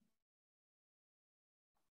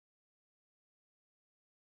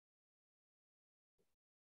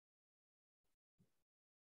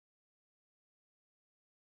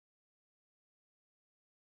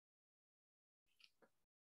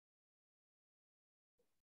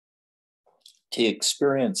 To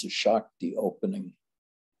experience a Shakti opening.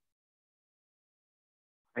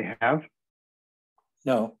 I have?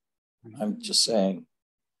 No, I'm just saying.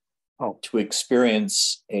 Oh. To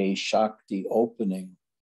experience a Shakti opening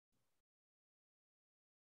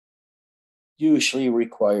usually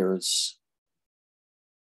requires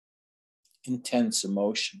intense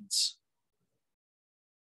emotions,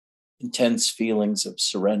 intense feelings of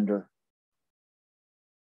surrender,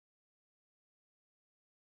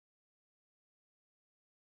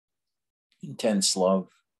 intense love.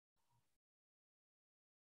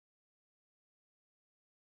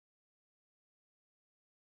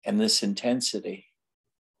 And this intensity,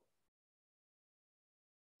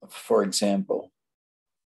 for example,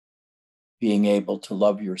 being able to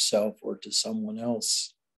love yourself or to someone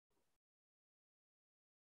else,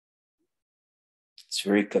 it's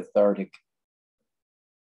very cathartic.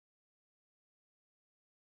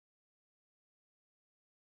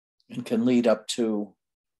 And can lead up to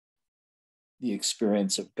the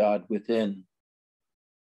experience of God within.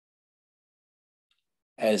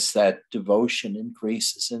 As that devotion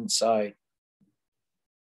increases inside.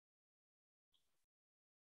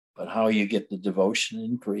 But how you get the devotion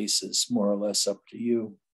increase is more or less up to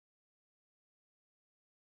you.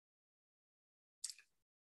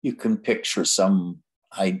 You can picture some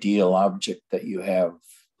ideal object that you've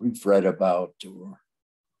read about, or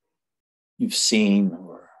you've seen,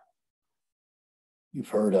 or you've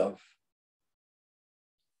heard of.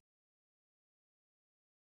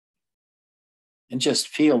 And just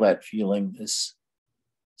feel that feeling as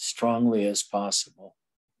strongly as possible.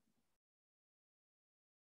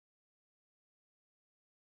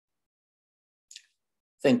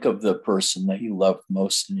 Think of the person that you love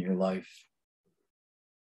most in your life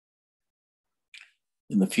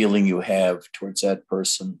and the feeling you have towards that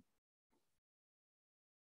person.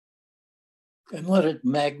 And let it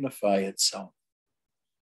magnify itself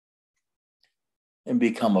and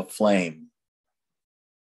become a flame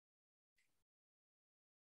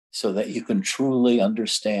so that you can truly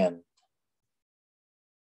understand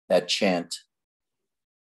that chant.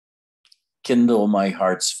 Kindle my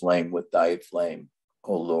heart's flame with thy flame,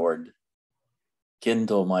 O Lord.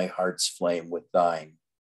 Kindle my heart's flame with thine,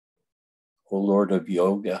 O Lord of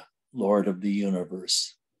yoga, Lord of the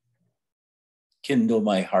universe. Kindle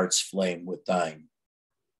my heart's flame with thine.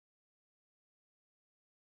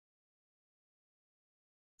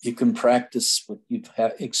 You can practice what you've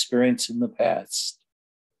experienced in the past,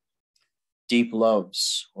 deep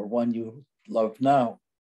loves or one you love now,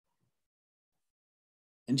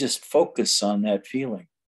 and just focus on that feeling,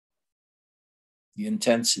 the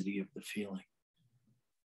intensity of the feeling.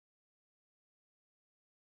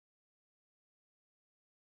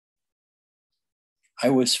 I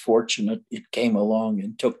was fortunate it came along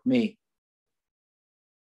and took me.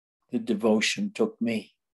 The devotion took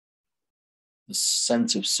me. The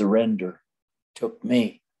sense of surrender took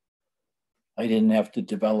me. I didn't have to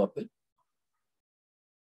develop it.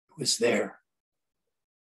 It was there.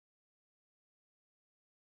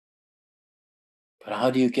 But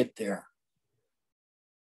how do you get there?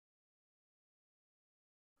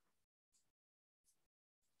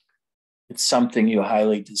 It's something you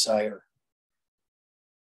highly desire.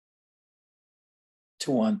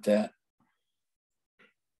 To want that.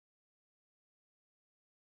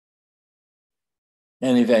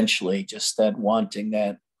 And eventually, just that wanting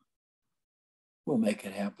that will make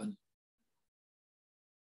it happen.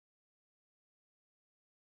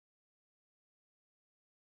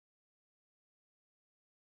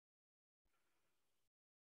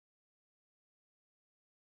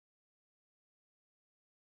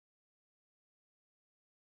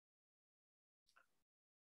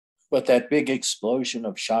 But that big explosion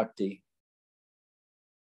of Shakti,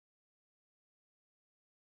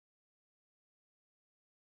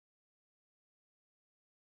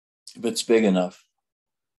 if it's big enough,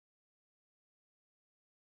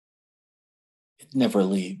 it never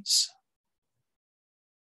leaves.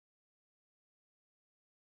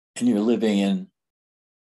 And you're living in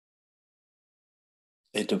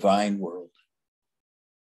a divine world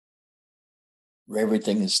where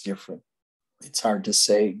everything is different. It's hard to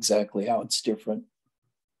say exactly how it's different.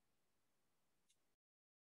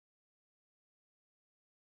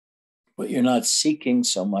 But you're not seeking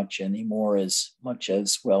so much anymore as much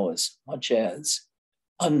as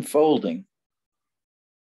unfolding.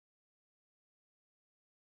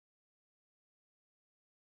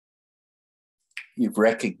 You've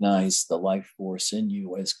recognized the life force in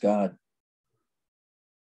you as God.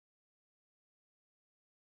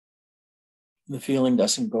 The feeling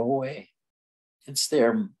doesn't go away. It's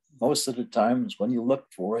there most of the times when you look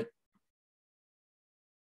for it.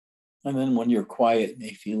 And then when you're quiet, you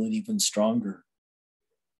may feel it even stronger.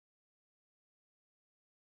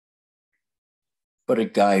 But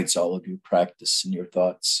it guides all of your practice and your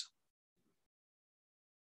thoughts.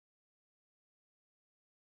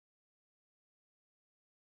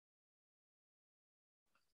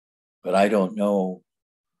 But I don't know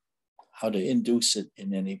how to induce it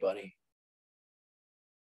in anybody.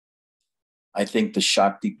 I think the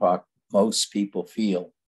Shaktipat most people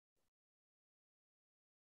feel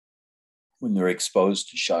when they're exposed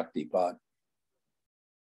to Shaktipat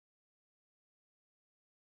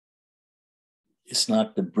is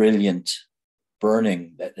not the brilliant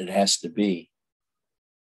burning that it has to be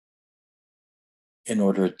in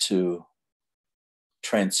order to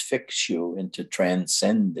transfix you into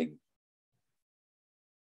transcending.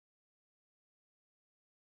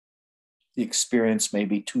 The experience may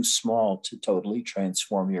be too small to totally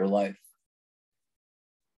transform your life.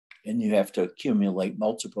 And you have to accumulate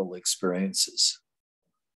multiple experiences.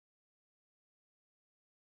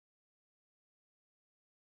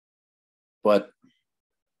 But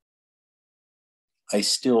I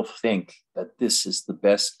still think that this is the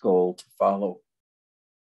best goal to follow.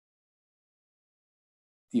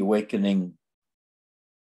 The awakening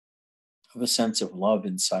of a sense of love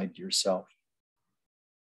inside yourself.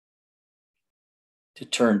 To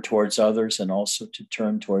turn towards others and also to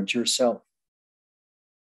turn towards yourself.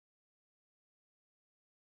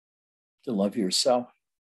 To love yourself.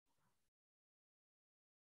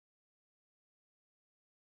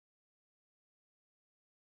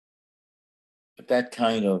 But that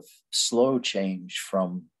kind of slow change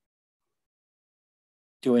from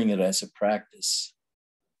doing it as a practice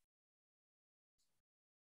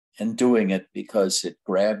and doing it because it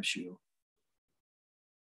grabs you.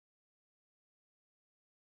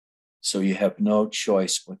 So you have no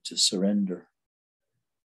choice but to surrender.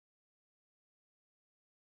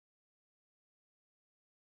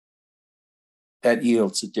 That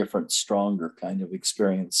yields a different, stronger kind of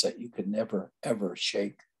experience that you could never, ever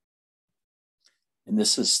shake. And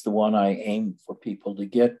this is the one I aim for people to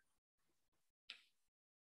get,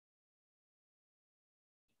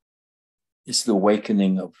 is the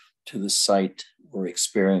awakening to the sight or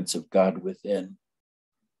experience of God within.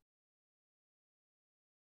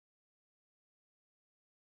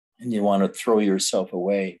 And you want to throw yourself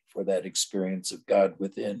away for that experience of God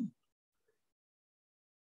within.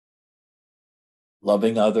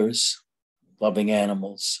 Loving others, loving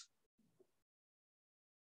animals.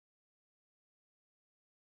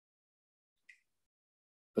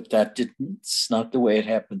 But it's not the way it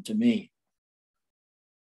happened to me.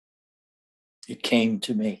 It came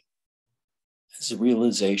to me as a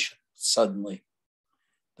realization, suddenly,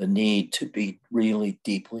 the need to be really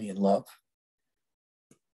deeply in love.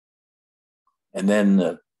 And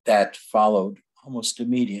then that followed almost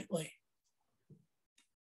immediately.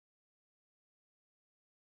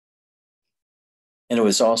 And it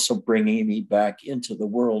was also bringing me back into the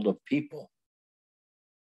world of people.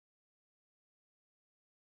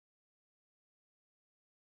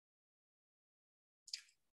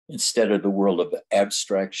 Instead of the world of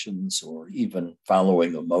abstractions or even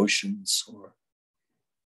following emotions,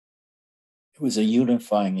 it was a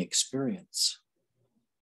unifying experience.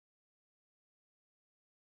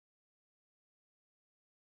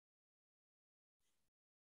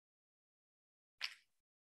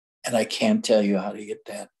 And I can't tell you how to get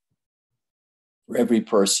that. For every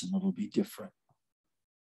person, it'll be different.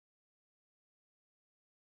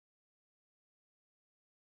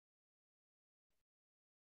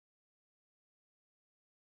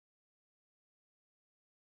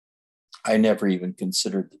 I never even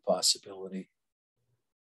considered the possibility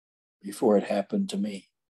before it happened to me.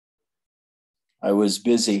 I was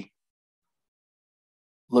busy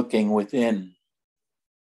looking within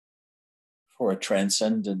for a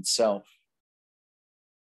transcendent self.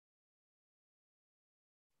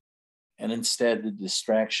 And instead, the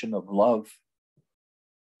distraction of love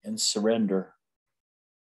and surrender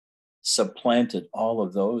supplanted all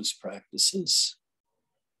of those practices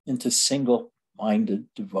into single-minded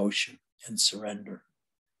devotion and surrender.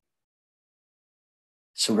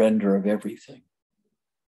 Surrender of everything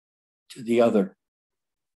to the other,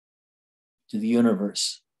 to the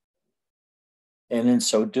universe. And in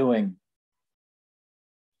so doing,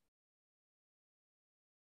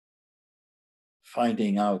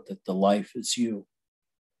 finding out that the life is you.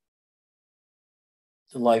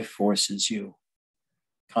 The life force is you.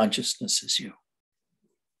 Consciousness is you.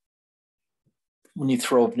 When you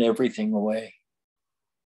throw everything away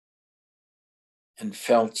and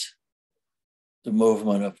felt the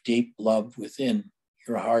movement of deep love within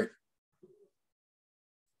your heart,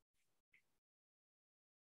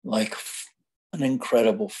 like an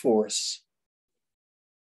incredible force,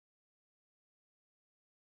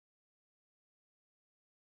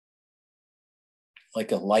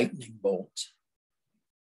 like a lightning bolt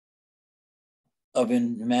of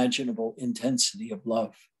unimaginable intensity of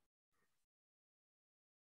love.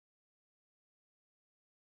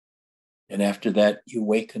 And after that, you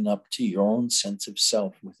waken up to your own sense of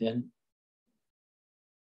self within.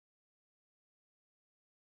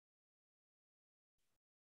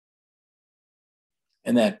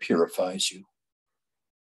 And that purifies you.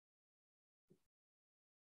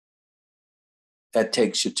 That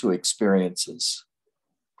takes you to experiences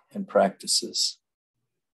and practices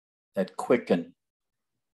that quicken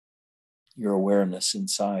your awareness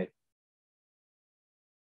inside.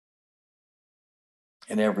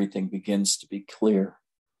 And everything begins to be clear.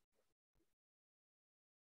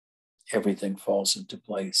 Everything falls into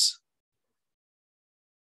place.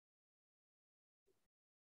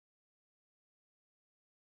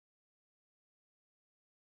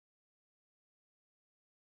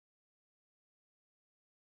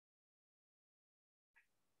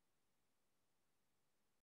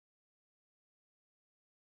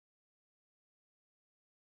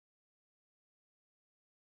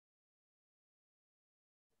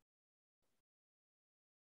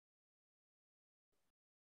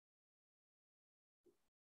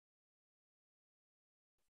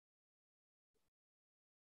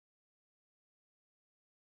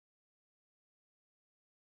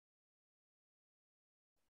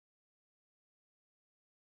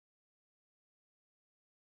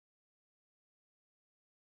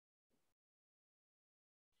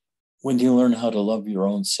 When you learn how to love your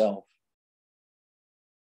own self,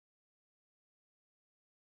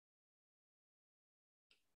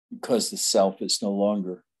 because the self is no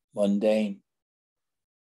longer mundane.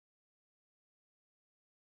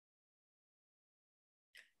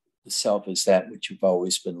 The self is that which you've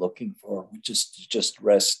always been looking for, which is to just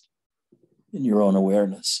rest in your own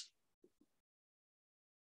awareness.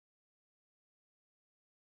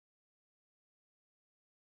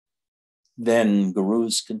 Then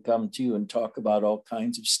gurus can come to you and talk about all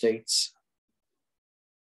kinds of states,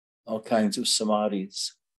 all kinds of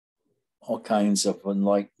samadhis, all kinds of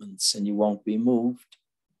enlightenments, and you won't be moved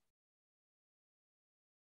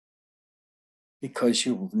because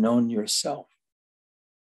you've known yourself.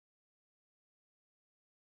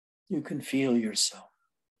 You can feel yourself.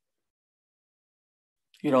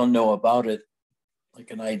 You don't know about it like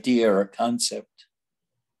an idea or a concept,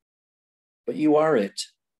 but you are it.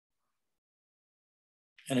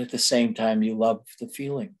 And at the same time, you love the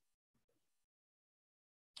feeling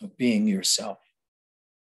of being yourself.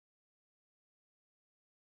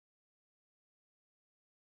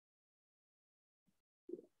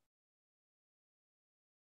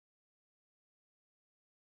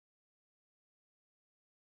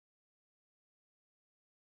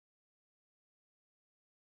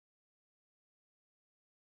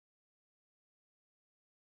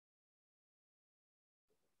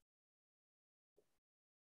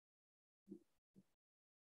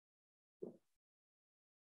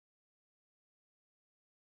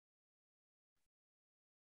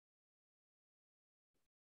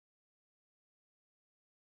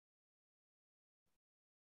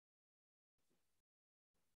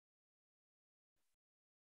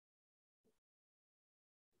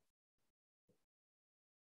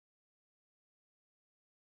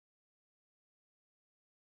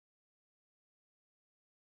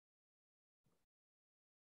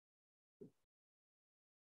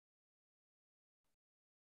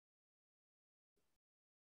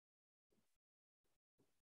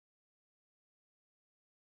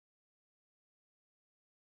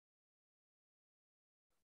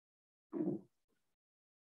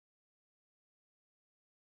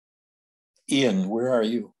 Ian, where are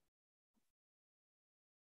you?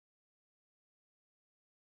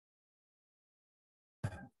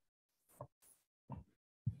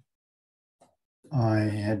 I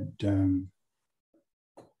had the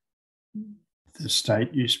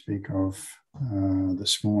state you speak of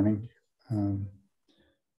this morning. I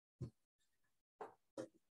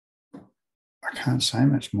can't say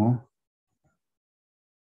much more.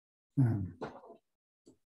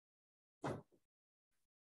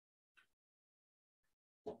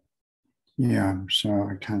 Yeah, so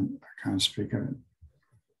I can't speak of it.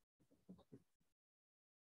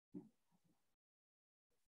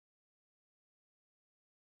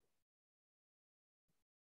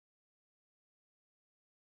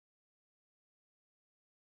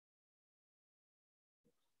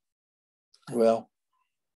 Well,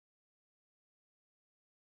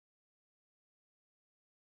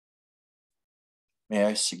 may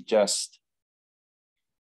I suggest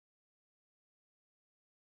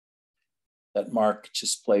that Mark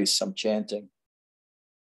just plays some chanting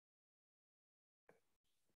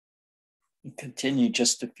and continue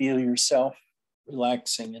just to feel yourself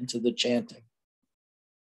relaxing into the chanting.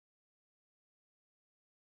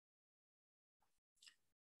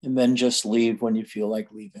 And then just leave when you feel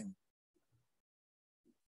like leaving.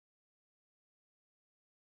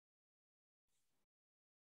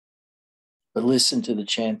 But listen to the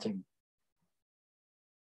chanting.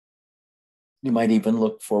 You might even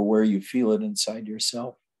look for where you feel it inside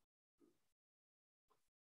yourself.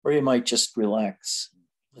 Or you might just relax,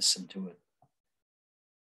 listen to it.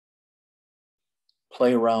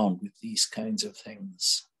 Play around with these kinds of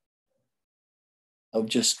things, of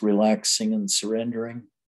just relaxing and surrendering,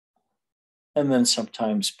 and then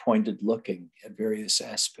sometimes pointed looking at various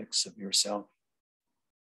aspects of yourself,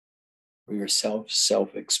 or your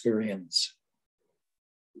self-experience.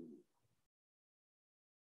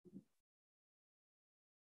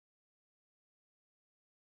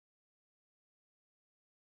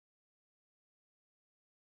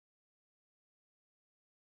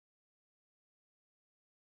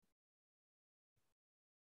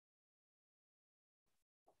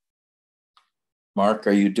 Mark,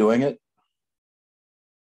 are you doing it?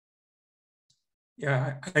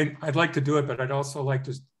 Yeah, I'd like to do it, but I'd also like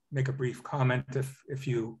to make a brief comment if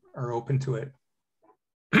you are open to it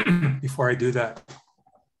before I do that.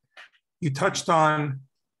 You touched on,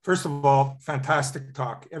 first of all, fantastic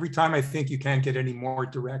talk. Every time I think you can't get any more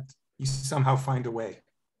direct, you somehow find a way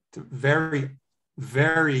to very,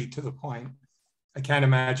 very to the point. I can't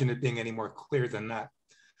imagine it being any more clear than that.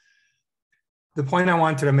 The point I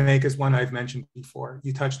wanted to make is one I've mentioned before.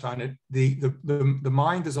 You touched on it. The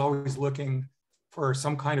mind is always looking for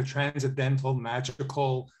some kind of transcendental,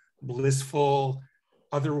 magical, blissful,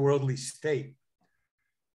 otherworldly state.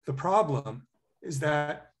 The problem is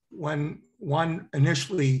that when one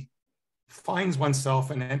initially finds oneself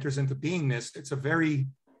and enters into beingness, it's a very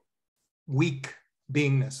weak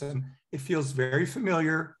beingness, and it feels very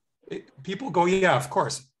familiar. people go, yeah, of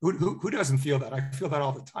course. Who doesn't feel that? I feel that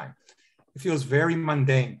all the time. It feels very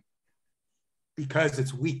mundane because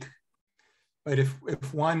it's weak. But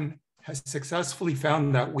if one has successfully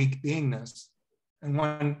found that weak beingness and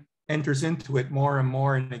one enters into it more and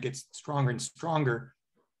more and it gets stronger and stronger,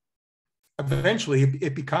 eventually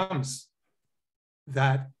it becomes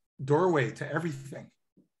that doorway to everything.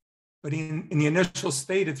 But in the initial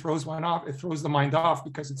state, it throws one off, it throws the mind off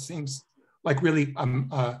because it seems like really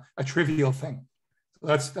a trivial thing. So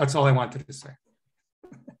that's all I wanted to say.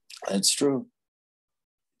 That's true.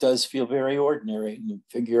 It does feel very ordinary. You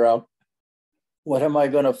figure out, what am I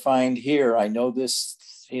going to find here? I know this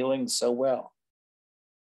feeling so well.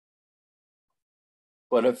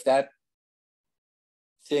 But if that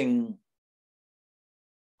thing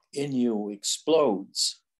in you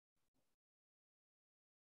explodes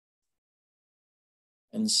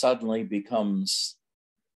and suddenly becomes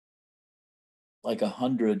like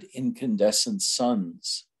 100 incandescent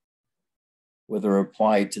suns, whether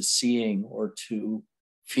applied to seeing or to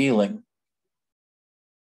feeling,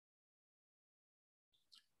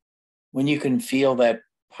 when you can feel that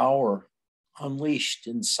power unleashed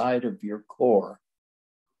inside of your core,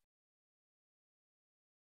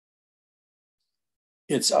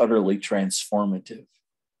 it's utterly transformative.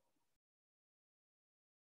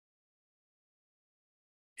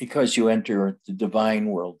 Because you enter the divine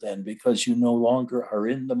world then, because you no longer are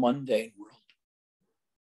in the mundane world.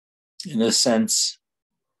 In a sense,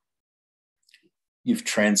 you've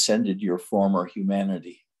transcended your former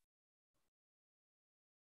humanity.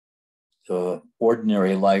 The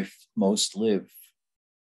ordinary life most live,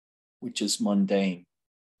 which is mundane,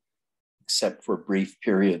 except for brief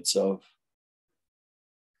periods of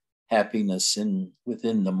happiness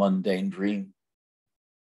within the mundane dream.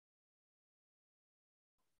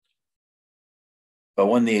 But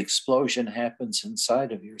when the explosion happens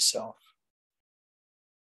inside of yourself,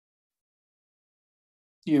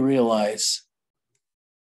 you realize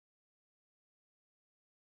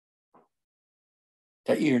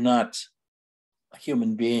that you're not a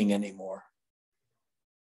human being anymore.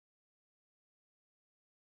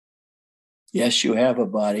 Yes, you have a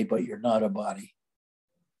body, but you're not a body.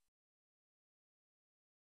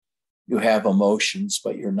 You have emotions,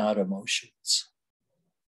 but you're not emotions.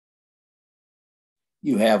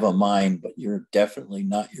 You have a mind, but you're definitely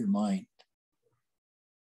not your mind.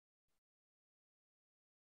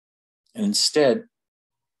 And instead,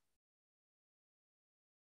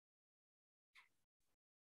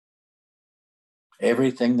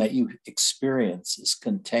 everything that you experience is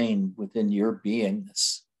contained within your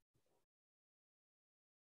beingness.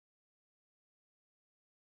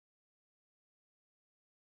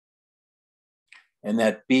 And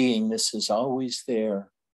that beingness is always there,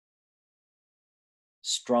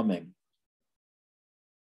 strumming,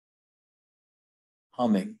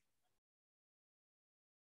 humming.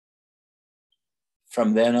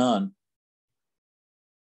 From then on,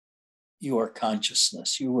 you are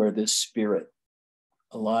consciousness. You are this spirit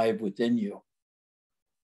alive within you.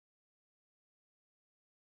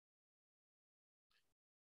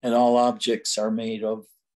 And all objects are made of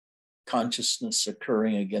consciousness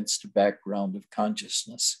occurring against a background of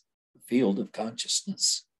consciousness, a field of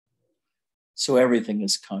consciousness. So everything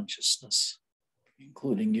is consciousness,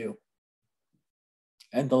 including you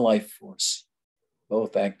and the life force,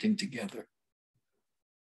 both acting together.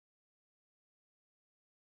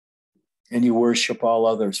 And you worship all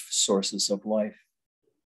other sources of life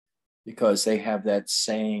because they have that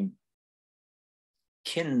same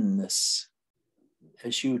kinness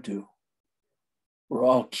as you do. We're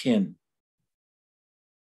all kin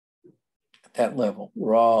at that level.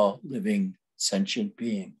 We're all living sentient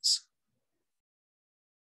beings.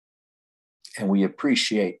 And we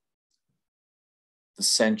appreciate the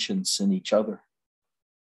sentience in each other.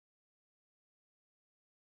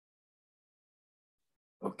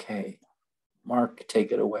 Okay, Mark,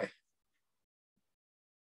 take it away.